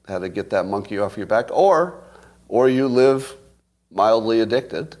how to get that monkey off your back, or you live mildly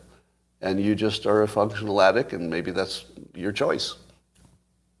addicted and you just are a functional addict, and maybe that's your choice.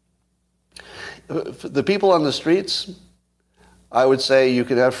 The people on the streets, I would say you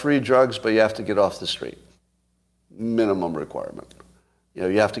can have free drugs, but you have to get off the street. Minimum requirement.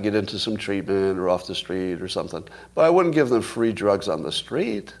 You have to get into some treatment or off the street or something. But I wouldn't give them free drugs on the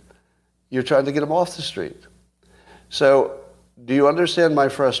street. You're trying to get them off the street. So do you understand my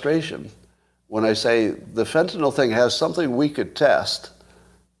frustration when I say the fentanyl thing has something we could test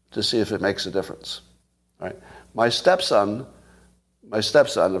to see if it makes a difference? All right. My stepson,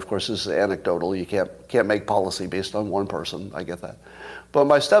 of course, this is anecdotal. You can't make policy based on one person. I get that. But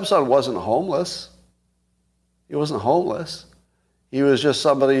my stepson wasn't homeless. He wasn't homeless. He was just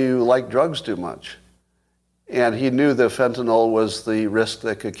somebody who liked drugs too much. And he knew that fentanyl was the risk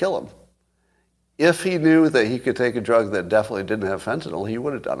that could kill him. If he knew that he could take a drug that definitely didn't have fentanyl, he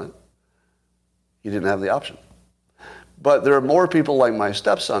would have done it. He didn't have the option. But there are more people like my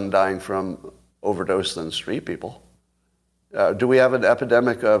stepson dying from overdose than street people. Do we have an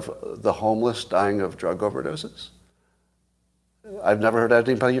epidemic of the homeless dying of drug overdoses? I've never heard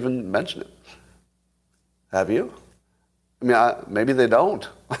anybody even mention it. Have you? I mean, maybe they don't.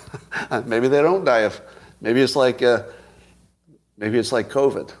 Maybe they don't die of. Maybe it's like COVID.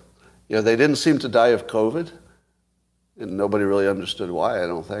 You know, they didn't seem to die of COVID, and nobody really understood why. I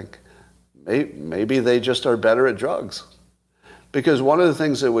don't think. Maybe they just are better at drugs, because one of the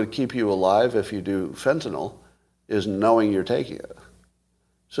things that would keep you alive if you do fentanyl is knowing you're taking it.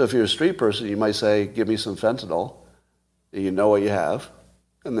 So if you're a street person, you might say, "Give me some fentanyl." You know what you have,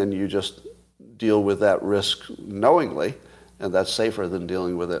 and then you just deal with that risk knowingly, and that's safer than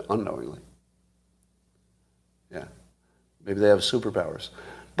dealing with it unknowingly. Yeah, maybe they have superpowers.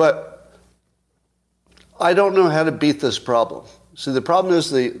 But I don't know how to beat this problem. See, the problem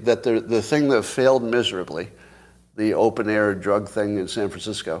is that the thing that failed miserably, the open-air drug thing in San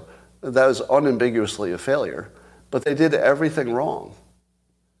Francisco, that was unambiguously a failure, but they did everything wrong.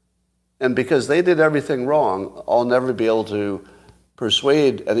 And because they did everything wrong, I'll never be able to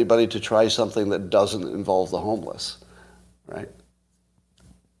persuade anybody to try something that doesn't involve the homeless, right?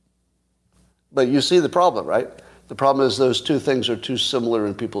 But you see the problem, right? The problem is those two things are too similar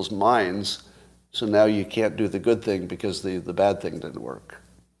in people's minds, so now you can't do the good thing because the bad thing didn't work.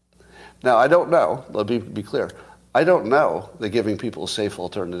 Now, I don't know, let me be clear, I don't know that giving people safe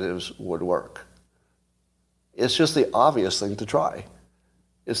alternatives would work. It's just the obvious thing to try.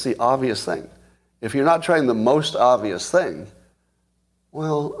 It's the obvious thing. If you're not trying the most obvious thing,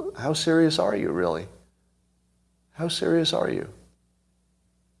 well, how serious are you really? How serious are you?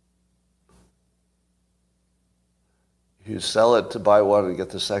 You sell it to buy one and get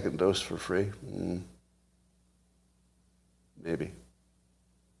the second dose for free? Maybe.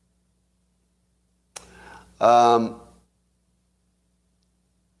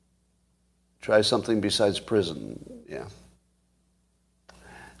 Try something besides prison. Yeah.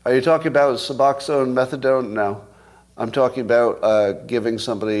 Are you talking about Suboxone, methadone? No. I'm talking about giving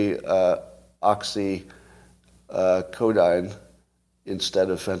somebody oxycodone instead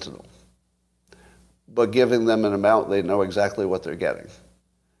of fentanyl, but giving them an amount they know exactly what they're getting.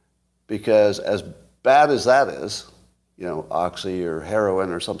 Because as bad as that is, you know, oxy or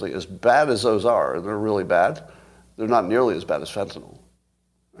heroin or something, as bad as those are, and they're really bad, they're not nearly as bad as fentanyl,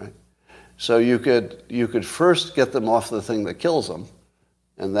 right? So you could first get them off the thing that kills them,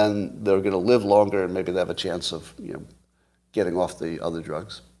 and then they're going to live longer, and maybe they have a chance of, you know, getting off the other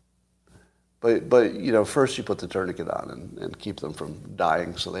drugs. But you know, first you put the tourniquet on and keep them from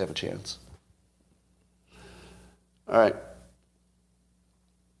dying so they have a chance. All right.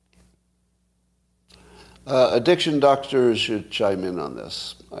 Addiction doctors should chime in on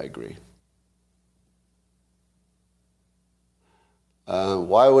this. I agree.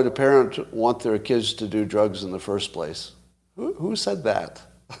 Why would a parent want their kids to do drugs in the first place? Who said that?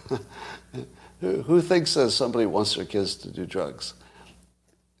 Who thinks that somebody wants their kids to do drugs?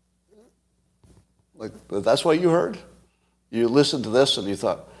 Like, that's what you heard? You listened to this and you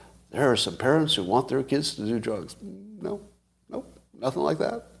thought, there are some parents who want their kids to do drugs. No, nothing like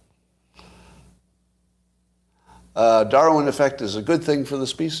that. Darwin effect is a good thing for the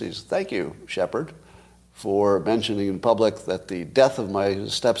species. Thank you, Shepard, for mentioning in public that the death of my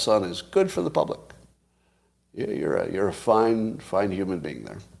stepson is good for the public. You're a fine human being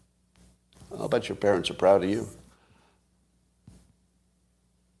there. I'll bet your parents are proud of you.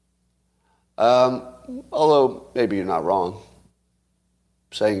 Although maybe you're not wrong.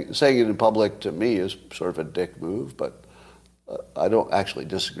 Saying it in public to me is sort of a dick move, but I don't actually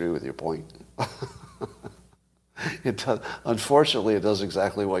disagree with your point. Unfortunately, it does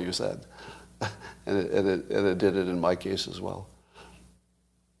exactly what you said, and it did it in my case as well.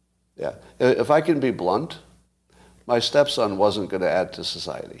 Yeah, if I can be blunt, my stepson wasn't going to add to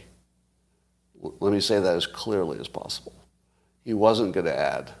society. Let me say that as clearly as possible. He wasn't going to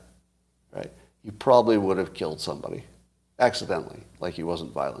add, right? He probably would have killed somebody accidentally, like he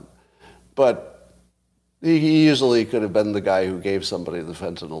wasn't violent. But he easily could have been the guy who gave somebody the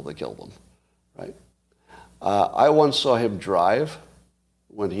fentanyl that killed them, right? I once saw him drive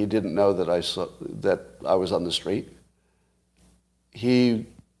when he didn't know that I was on the street. He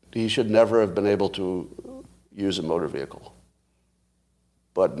should never have been able to use a motor vehicle.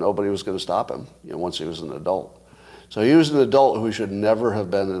 But nobody was going to stop him, you know, once he was an adult. So he was an adult who should never have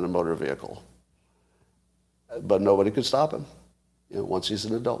been in a motor vehicle. But nobody could stop him. once he's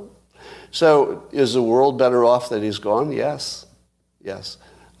an adult. So is the world better off that he's gone? Yes. Yes.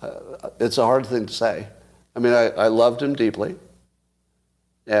 It's a hard thing to say. I mean, I loved him deeply,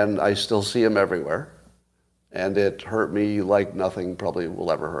 and I still see him everywhere, and it hurt me like nothing probably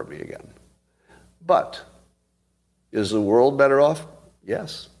will ever hurt me again. But is the world better off?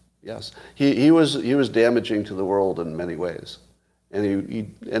 Yes. Yes. He was damaging to the world in many ways, and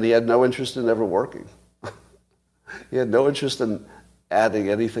he had no interest in ever working. He had no interest in adding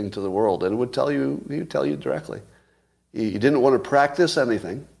anything to the world, and he would tell you directly. He didn't want to practice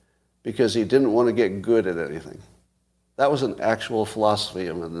anything because he didn't want to get good at anything. That was an actual philosophy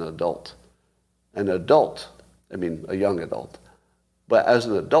of an adult. An adult, I mean a young adult. But as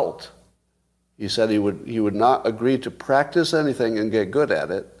an adult, he said he would not agree to practice anything and get good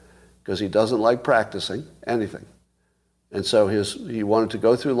at it because he doesn't like practicing anything. And so he wanted to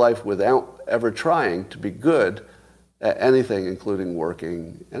go through life without ever trying to be good at anything, including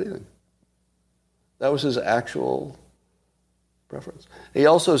working, anything. That was his actual preference. He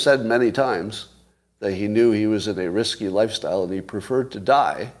also said many times that he knew he was in a risky lifestyle and he preferred to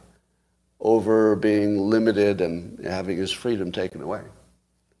die over being limited and having his freedom taken away.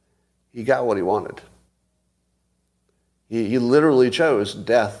 He got what he wanted. He literally chose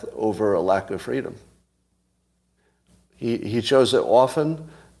death over a lack of freedom. He chose it often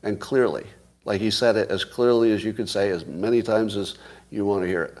and clearly. Like he said it as clearly as you could say, as many times as you want to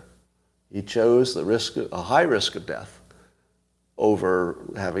hear it. He chose a high risk of death over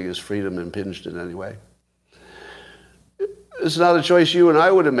having his freedom impinged in any way. It's not a choice you and I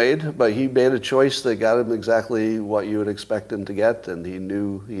would have made, but he made a choice that got him exactly what you would expect him to get, and he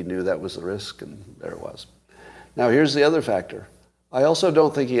knew that was the risk, and there it was. Now here's the other factor. I also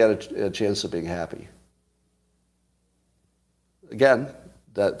don't think he had a chance of being happy. Again,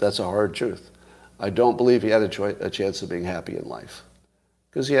 that's a hard truth. I don't believe he had a chance of being happy in life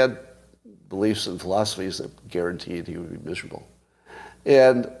because he had beliefs and philosophies that guaranteed he would be miserable.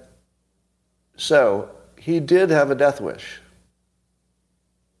 And so he did have a death wish.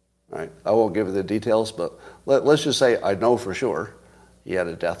 All right? I won't give you the details, but let's just say I know for sure he had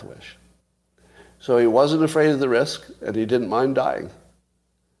a death wish. So he wasn't afraid of the risk, and he didn't mind dying.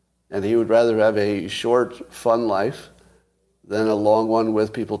 And he would rather have a short, fun life than a long one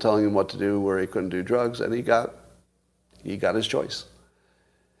with people telling him what to do where he couldn't do drugs, and he got his choice.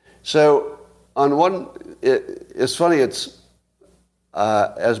 So on one, it's funny, it's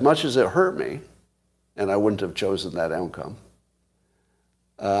as much as it hurt me, and I wouldn't have chosen that outcome,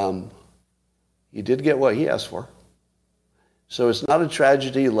 he did get what he asked for. So it's not a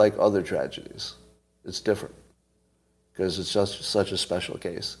tragedy like other tragedies. It's different because it's just such a special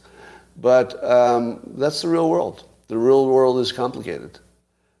case. But that's the real world. The real world is complicated.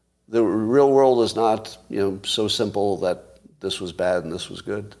 The real world is not, so simple that this was bad and this was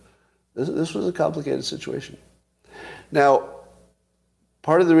good. This was a complicated situation. Now,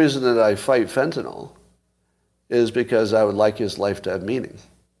 part of the reason that I fight fentanyl is because I would like his life to have meaning.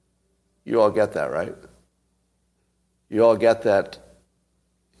 You all get that, right? You all get that,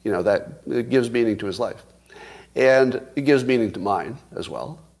 that it gives meaning to his life. And it gives meaning to mine as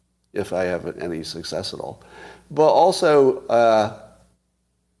well, if I have any success at all. But also,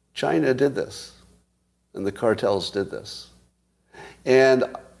 China did this, and the cartels did this. And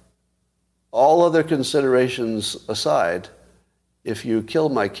all other considerations aside, if you kill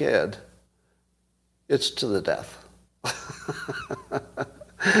my kid, it's to the death.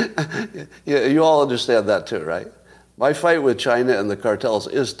 You all understand that too, right? My fight with China and the cartels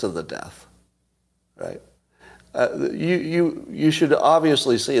is to the death, right? You should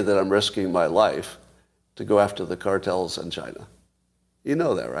obviously see that I'm risking my life to go after the cartels in China. You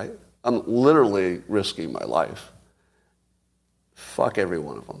know that, right? I'm literally risking my life. Fuck every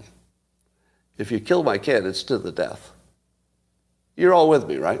one of them. If you kill my kid, it's to the death. You're all with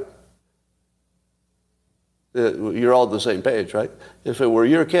me, right? You're all on the same page, right? If it were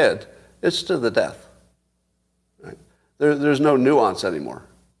your kid, it's to the death. Right? There's no nuance anymore,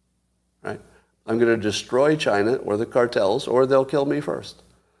 right? I'm going to destroy China or the cartels, or they'll kill me first.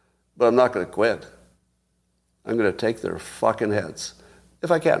 But I'm not going to quit. I'm going to take their fucking heads,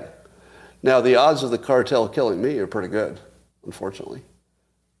 if I can. Now, the odds of the cartel killing me are pretty good, unfortunately.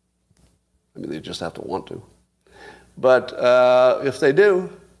 I mean, they just have to want to. But if they do,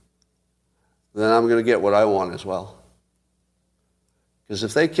 then I'm going to get what I want as well. Because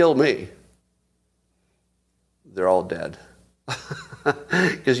if they kill me, they're all dead.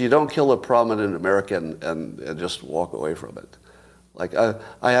 Because you don't kill a prominent American and just walk away from it. Like,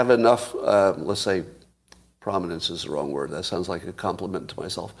 I have enough, let's say, prominence is the wrong word. That sounds like a compliment to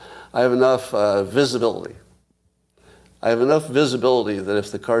myself. I have enough visibility I have enough visibility that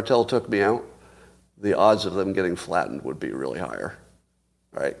if the cartel took me out, the odds of them getting flattened would be really higher,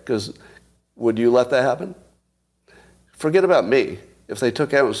 right? Because would you let that happen? Forget about me. If they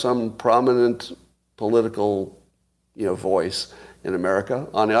took out some prominent political, voice in America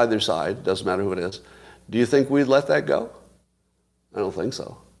on either side, doesn't matter who it is, do you think we'd let that go? I don't think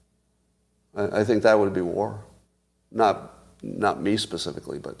so. I think that would be war. Not me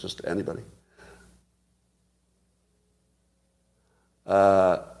specifically, but just anybody.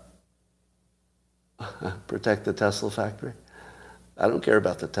 Protect the Tesla factory. I don't care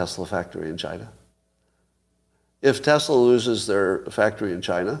about the Tesla factory in China. If Tesla loses their factory in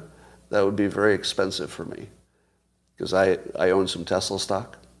China, that would be very expensive for me because I own some Tesla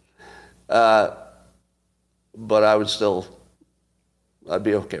stock. But I'd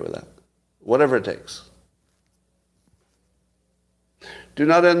be okay with that. Whatever it takes. Do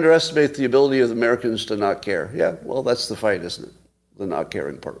not underestimate the ability of Americans to not care. Yeah, well, that's the fight, isn't it? The not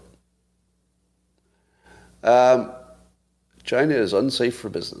caring part. China is unsafe for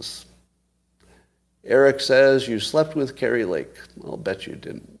business. Eric says, you slept with Kari Lake. I'll bet you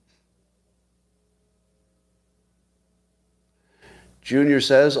didn't. Junior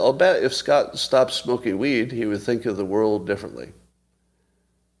says, I'll bet if Scott stopped smoking weed, he would think of the world differently.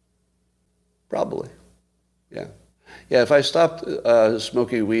 Probably. Yeah. Yeah, if I stopped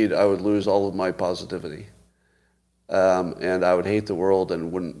smoking weed, I would lose all of my positivity. And I would hate the world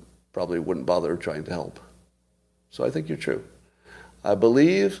and probably wouldn't bother trying to help. So I think you're true. I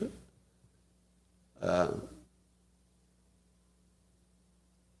believe all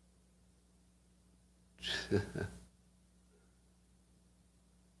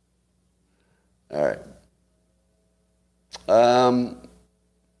right.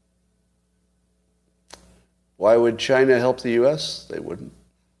 Why would China help the U.S.? They wouldn't.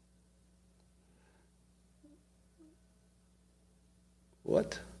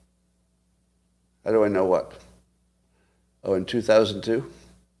 What? How do I know what? Oh, in 2002?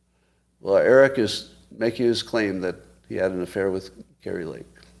 Well, Eric is making his claim that he had an affair with Kari Lake.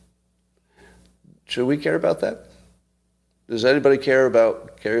 Should we care about that? Does anybody care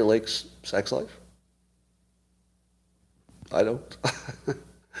about Kari Lake's sex life? I don't.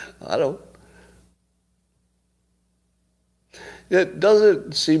 I don't. Does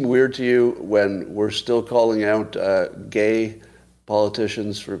it seem weird to you when we're still calling out gay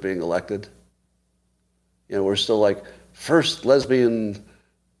politicians for being elected? We're still like, first lesbian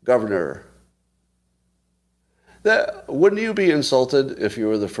governor. Wouldn't you be insulted if you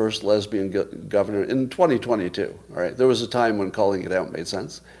were the first lesbian governor in 2022? All right, there was a time when calling it out made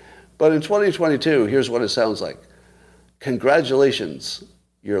sense. But in 2022, here's what it sounds like. Congratulations,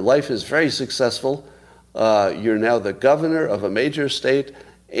 your life is very successful. You're now the governor of a major state,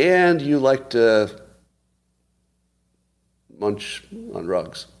 and you like to munch on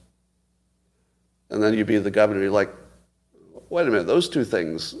rugs. And then you be the governor, you're like, wait a minute, those two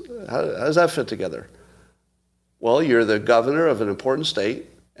things, how does that fit together? Well, you're the governor of an important state,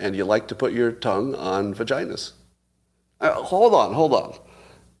 and you like to put your tongue on vaginas. Hold on.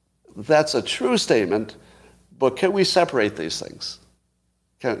 That's a true statement, but can we separate these things?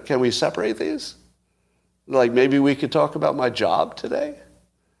 Can we separate these? Like maybe we could talk about my job today?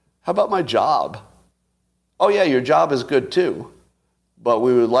 How about my job? Oh yeah, your job is good too, but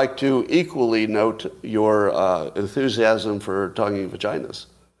we would like to equally note your enthusiasm for tonguing vaginas.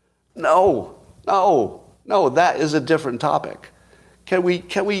 No, that is a different topic. Can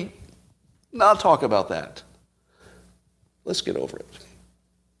we not talk about that? Let's get over it.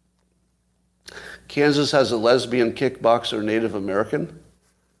 Kansas has a lesbian kickboxer Native American.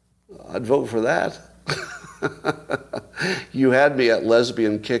 I'd vote for that. You had me at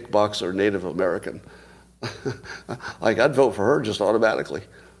lesbian kickboxer Native American. Like, I'd vote for her just automatically.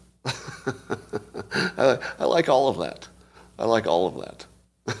 I like all of that.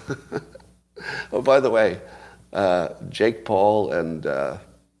 Oh, by the way, Jake Paul and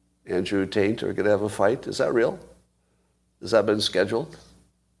Andrew Tate are going to have a fight. Is that real? Has that been scheduled?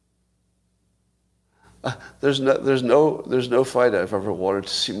 There's no fight I've ever wanted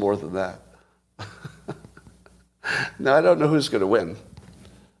to see more than that. Now, I don't know who's going to win.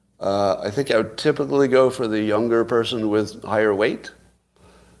 I think I would typically go for the younger person with higher weight,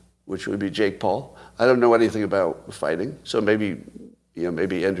 which would be Jake Paul. I don't know anything about fighting, so maybe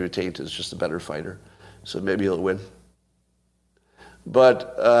Andrew Tate is just a better fighter, so maybe he'll win.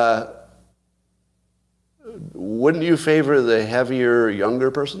 But wouldn't you favor the heavier,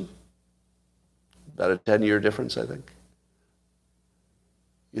 younger person? About a 10-year difference, I think.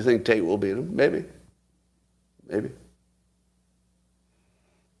 You think Tate will beat him? Maybe.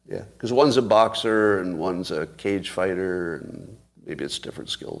 Yeah, because one's a boxer and one's a cage fighter, and maybe it's different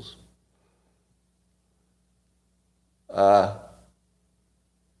skills. All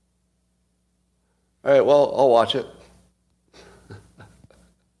right, well, I'll watch it.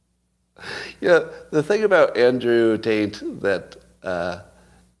 Yeah, the thing about Andrew Tate that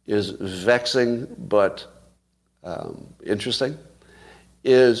is vexing but interesting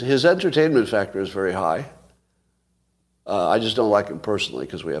is his entertainment factor is very high. I just don't like him personally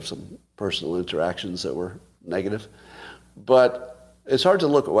because we have some personal interactions that were negative. But it's hard to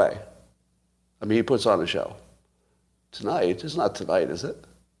look away. I mean, he puts on a show. Tonight? It's not tonight, is it?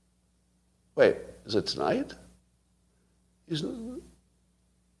 Wait, is it tonight? Is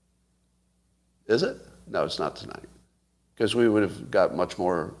it? No, it's not tonight. Because we would have got much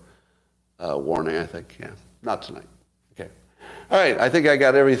more warning, I think. Yeah, not tonight. Okay. All right, I think I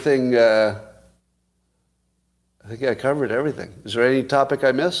got everything. I think I covered everything. Is there any topic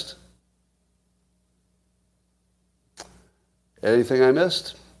I missed? Anything I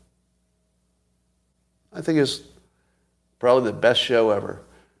missed? I think it's probably the best show ever.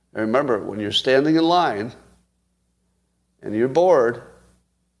 And remember, when you're standing in line and you're bored,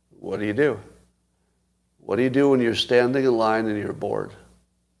 what do you do? What do you do when you're standing in line and you're bored?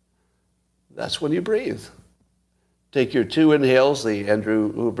 That's when you breathe. Take your 2 inhales, the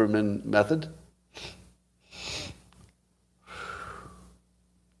Andrew Huberman method,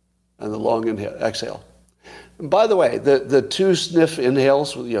 and the long exhale. And by the way, the 2 sniff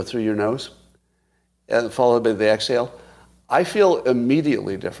inhales, through your nose, and followed by the exhale, I feel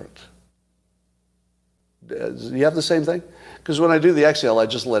immediately different. Do you have the same thing? Because when I do the exhale, I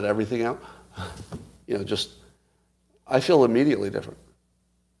just let everything out. I feel immediately different.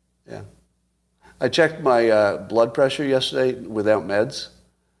 Yeah. I checked my blood pressure yesterday without meds.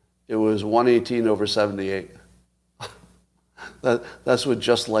 It was 118/78. That's with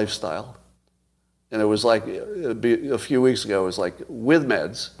just lifestyle. And it was like, a few weeks ago, it was like with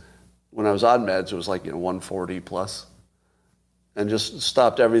meds. When I was on meds, it was like 140 plus. And just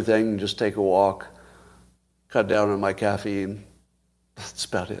stopped everything, just take a walk, cut down on my caffeine. That's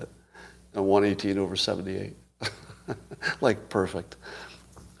about it. And 118/78. Like perfect.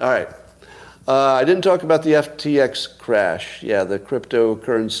 All right. I didn't talk about the FTX crash. Yeah, the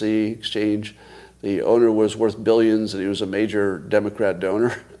cryptocurrency exchange. The owner was worth billions, and he was a major Democrat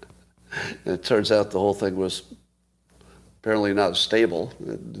donor. And it turns out the whole thing was apparently not stable.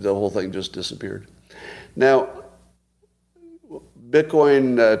 The whole thing just disappeared. Now,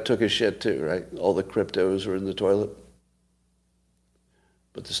 Bitcoin took a shit too, right? All the cryptos are in the toilet.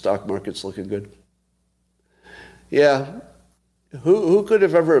 But the stock market's looking good. Yeah. Who could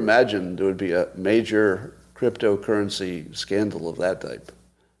have ever imagined there would be a major cryptocurrency scandal of that type?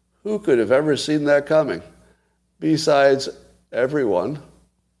 Who could have ever seen that coming? Besides everyone.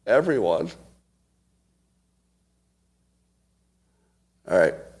 Everyone. All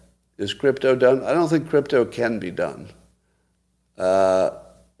right. Is crypto done? I don't think crypto can be done.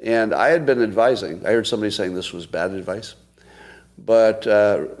 And I had been advising, I heard somebody saying this was bad advice, but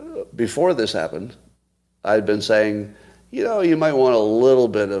before this happened, I had been saying, you might want a little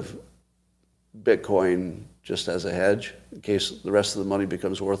bit of Bitcoin just as a hedge in case the rest of the money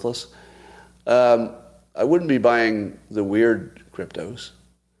becomes worthless. I wouldn't be buying the weird cryptos.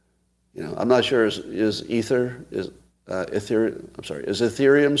 I'm not sure is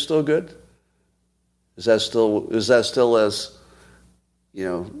Ethereum still good? Is that still as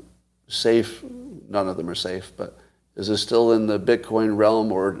safe? None of them are safe, but is it still in the Bitcoin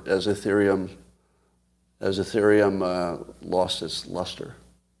realm, or as Ethereum lost its luster?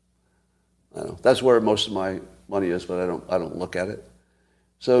 I don't know. That's where most of my money is, but I don't look at it.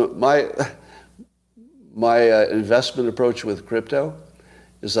 So my investment approach with crypto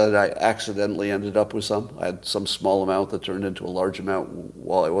is that I accidentally ended up with some. I had some small amount that turned into a large amount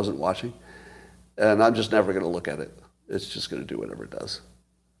while I wasn't watching. And I'm just never going to look at it. It's just going to do whatever it does.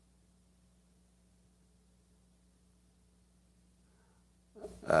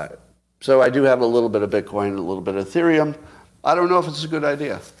 So I do have a little bit of Bitcoin and a little bit of Ethereum. I don't know if it's a good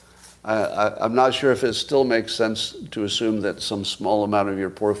idea. I'm not sure if it still makes sense to assume that some small amount of your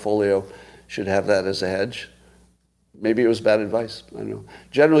portfolio should have that as a hedge. Maybe it was bad advice. I don't know.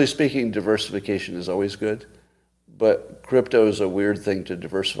 Generally speaking, diversification is always good, but crypto is a weird thing to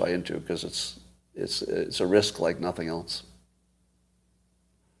diversify into because it's a risk like nothing else.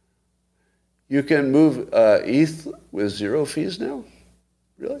 You can move ETH with 0 fees now?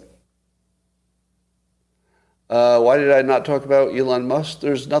 Really? Why did I not talk about Elon Musk?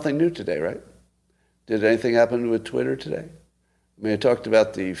 There's nothing new today, right? Did anything happen with Twitter today? I mean, I talked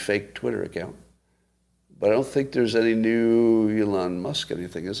about the fake Twitter account. But I don't think there's any new Elon Musk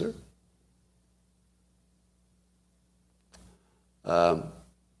anything, is there? The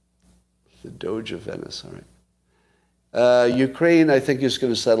Doge of Venice, all right. Ukraine, I think, is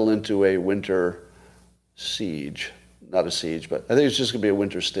going to settle into a winter siege. Not a siege, but I think it's just going to be a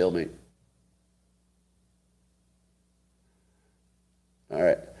winter stalemate. All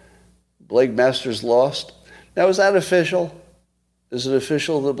right. Blake Masters lost. Now, is that official? Is it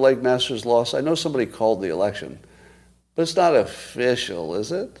official that Blake Masters lost? I know somebody called the election, but it's not official,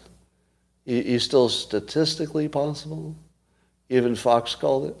 is it? He's still statistically possible? Even Fox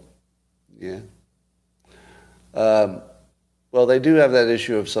called it? Yeah. Well, they do have that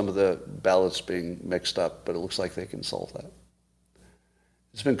issue of some of the ballots being mixed up, but it looks like they can solve that.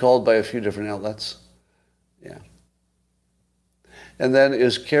 It's been called by a few different outlets. Yeah. And then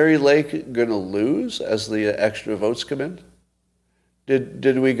is Kari Lake going to lose as the extra votes come in?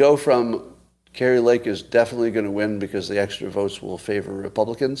 Did we go from Kari Lake is definitely going to win because the extra votes will favor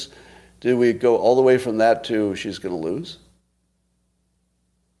Republicans? Did we go all the way from that to she's going to lose?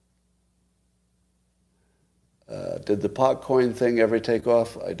 Did the pot coin thing ever take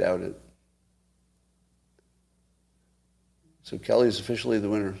off? I doubt it. So Kelly's officially the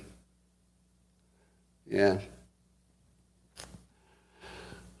winner. Yeah.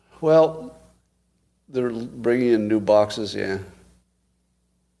 Well, they're bringing in new boxes, yeah.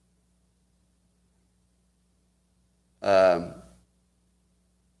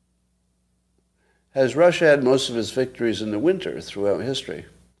 Has Russia had most of its victories in the winter throughout history?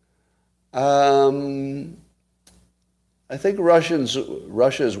 I think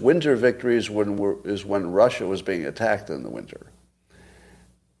Russia's winter victories is when Russia was being attacked in the winter.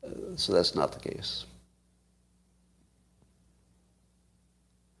 So that's not the case.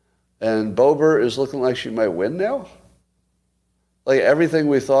 And Boebert is looking like she might win now? Like everything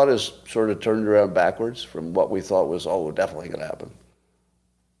we thought is sort of turned around backwards from what we thought was, oh, definitely going to happen.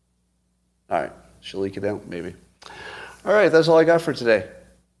 All right. She'll leak it out, maybe. All right. That's all I got for today.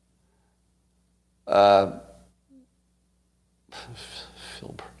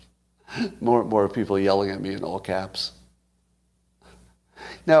 More people yelling at me in all caps.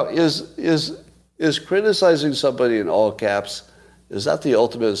 Now, is criticizing somebody in all caps, is that the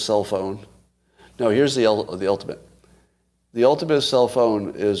ultimate cell phone? No, here's the ultimate. The ultimate cell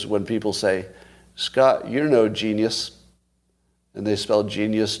phone is when people say, Scott, you're no genius. And they spell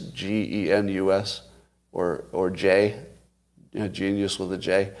genius, G-E-N-U-S, or J, genius with a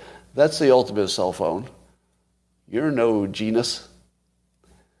J. That's the ultimate cell phone. You're no genius.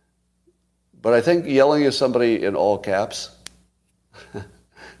 But I think yelling at somebody in all caps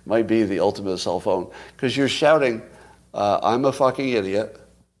might be the ultimate cell phone. Because you're shouting, I'm a fucking idiot,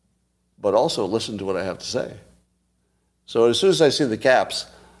 but also listen to what I have to say. So as soon as I see the caps,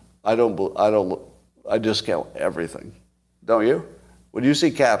 I discount everything. Don't you? When you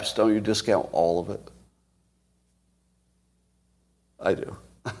see caps, don't you discount all of it? I do.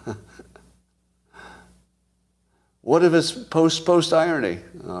 What if it's post irony?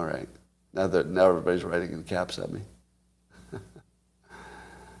 All right. Now everybody's writing in caps at me.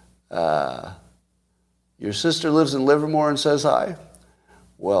 Your sister lives in Livermore and says hi?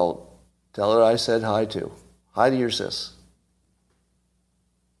 Well, tell her I said hi too. Hi to your sis.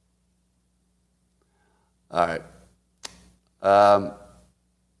 All right. All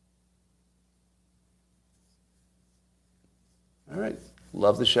right.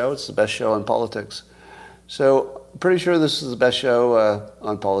 Love the show. It's the best show on politics. So I'm pretty sure this is the best show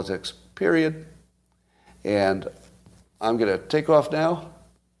on politics, period. And I'm going to take off now.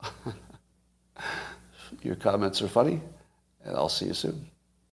 Your comments are funny, and I'll see you soon.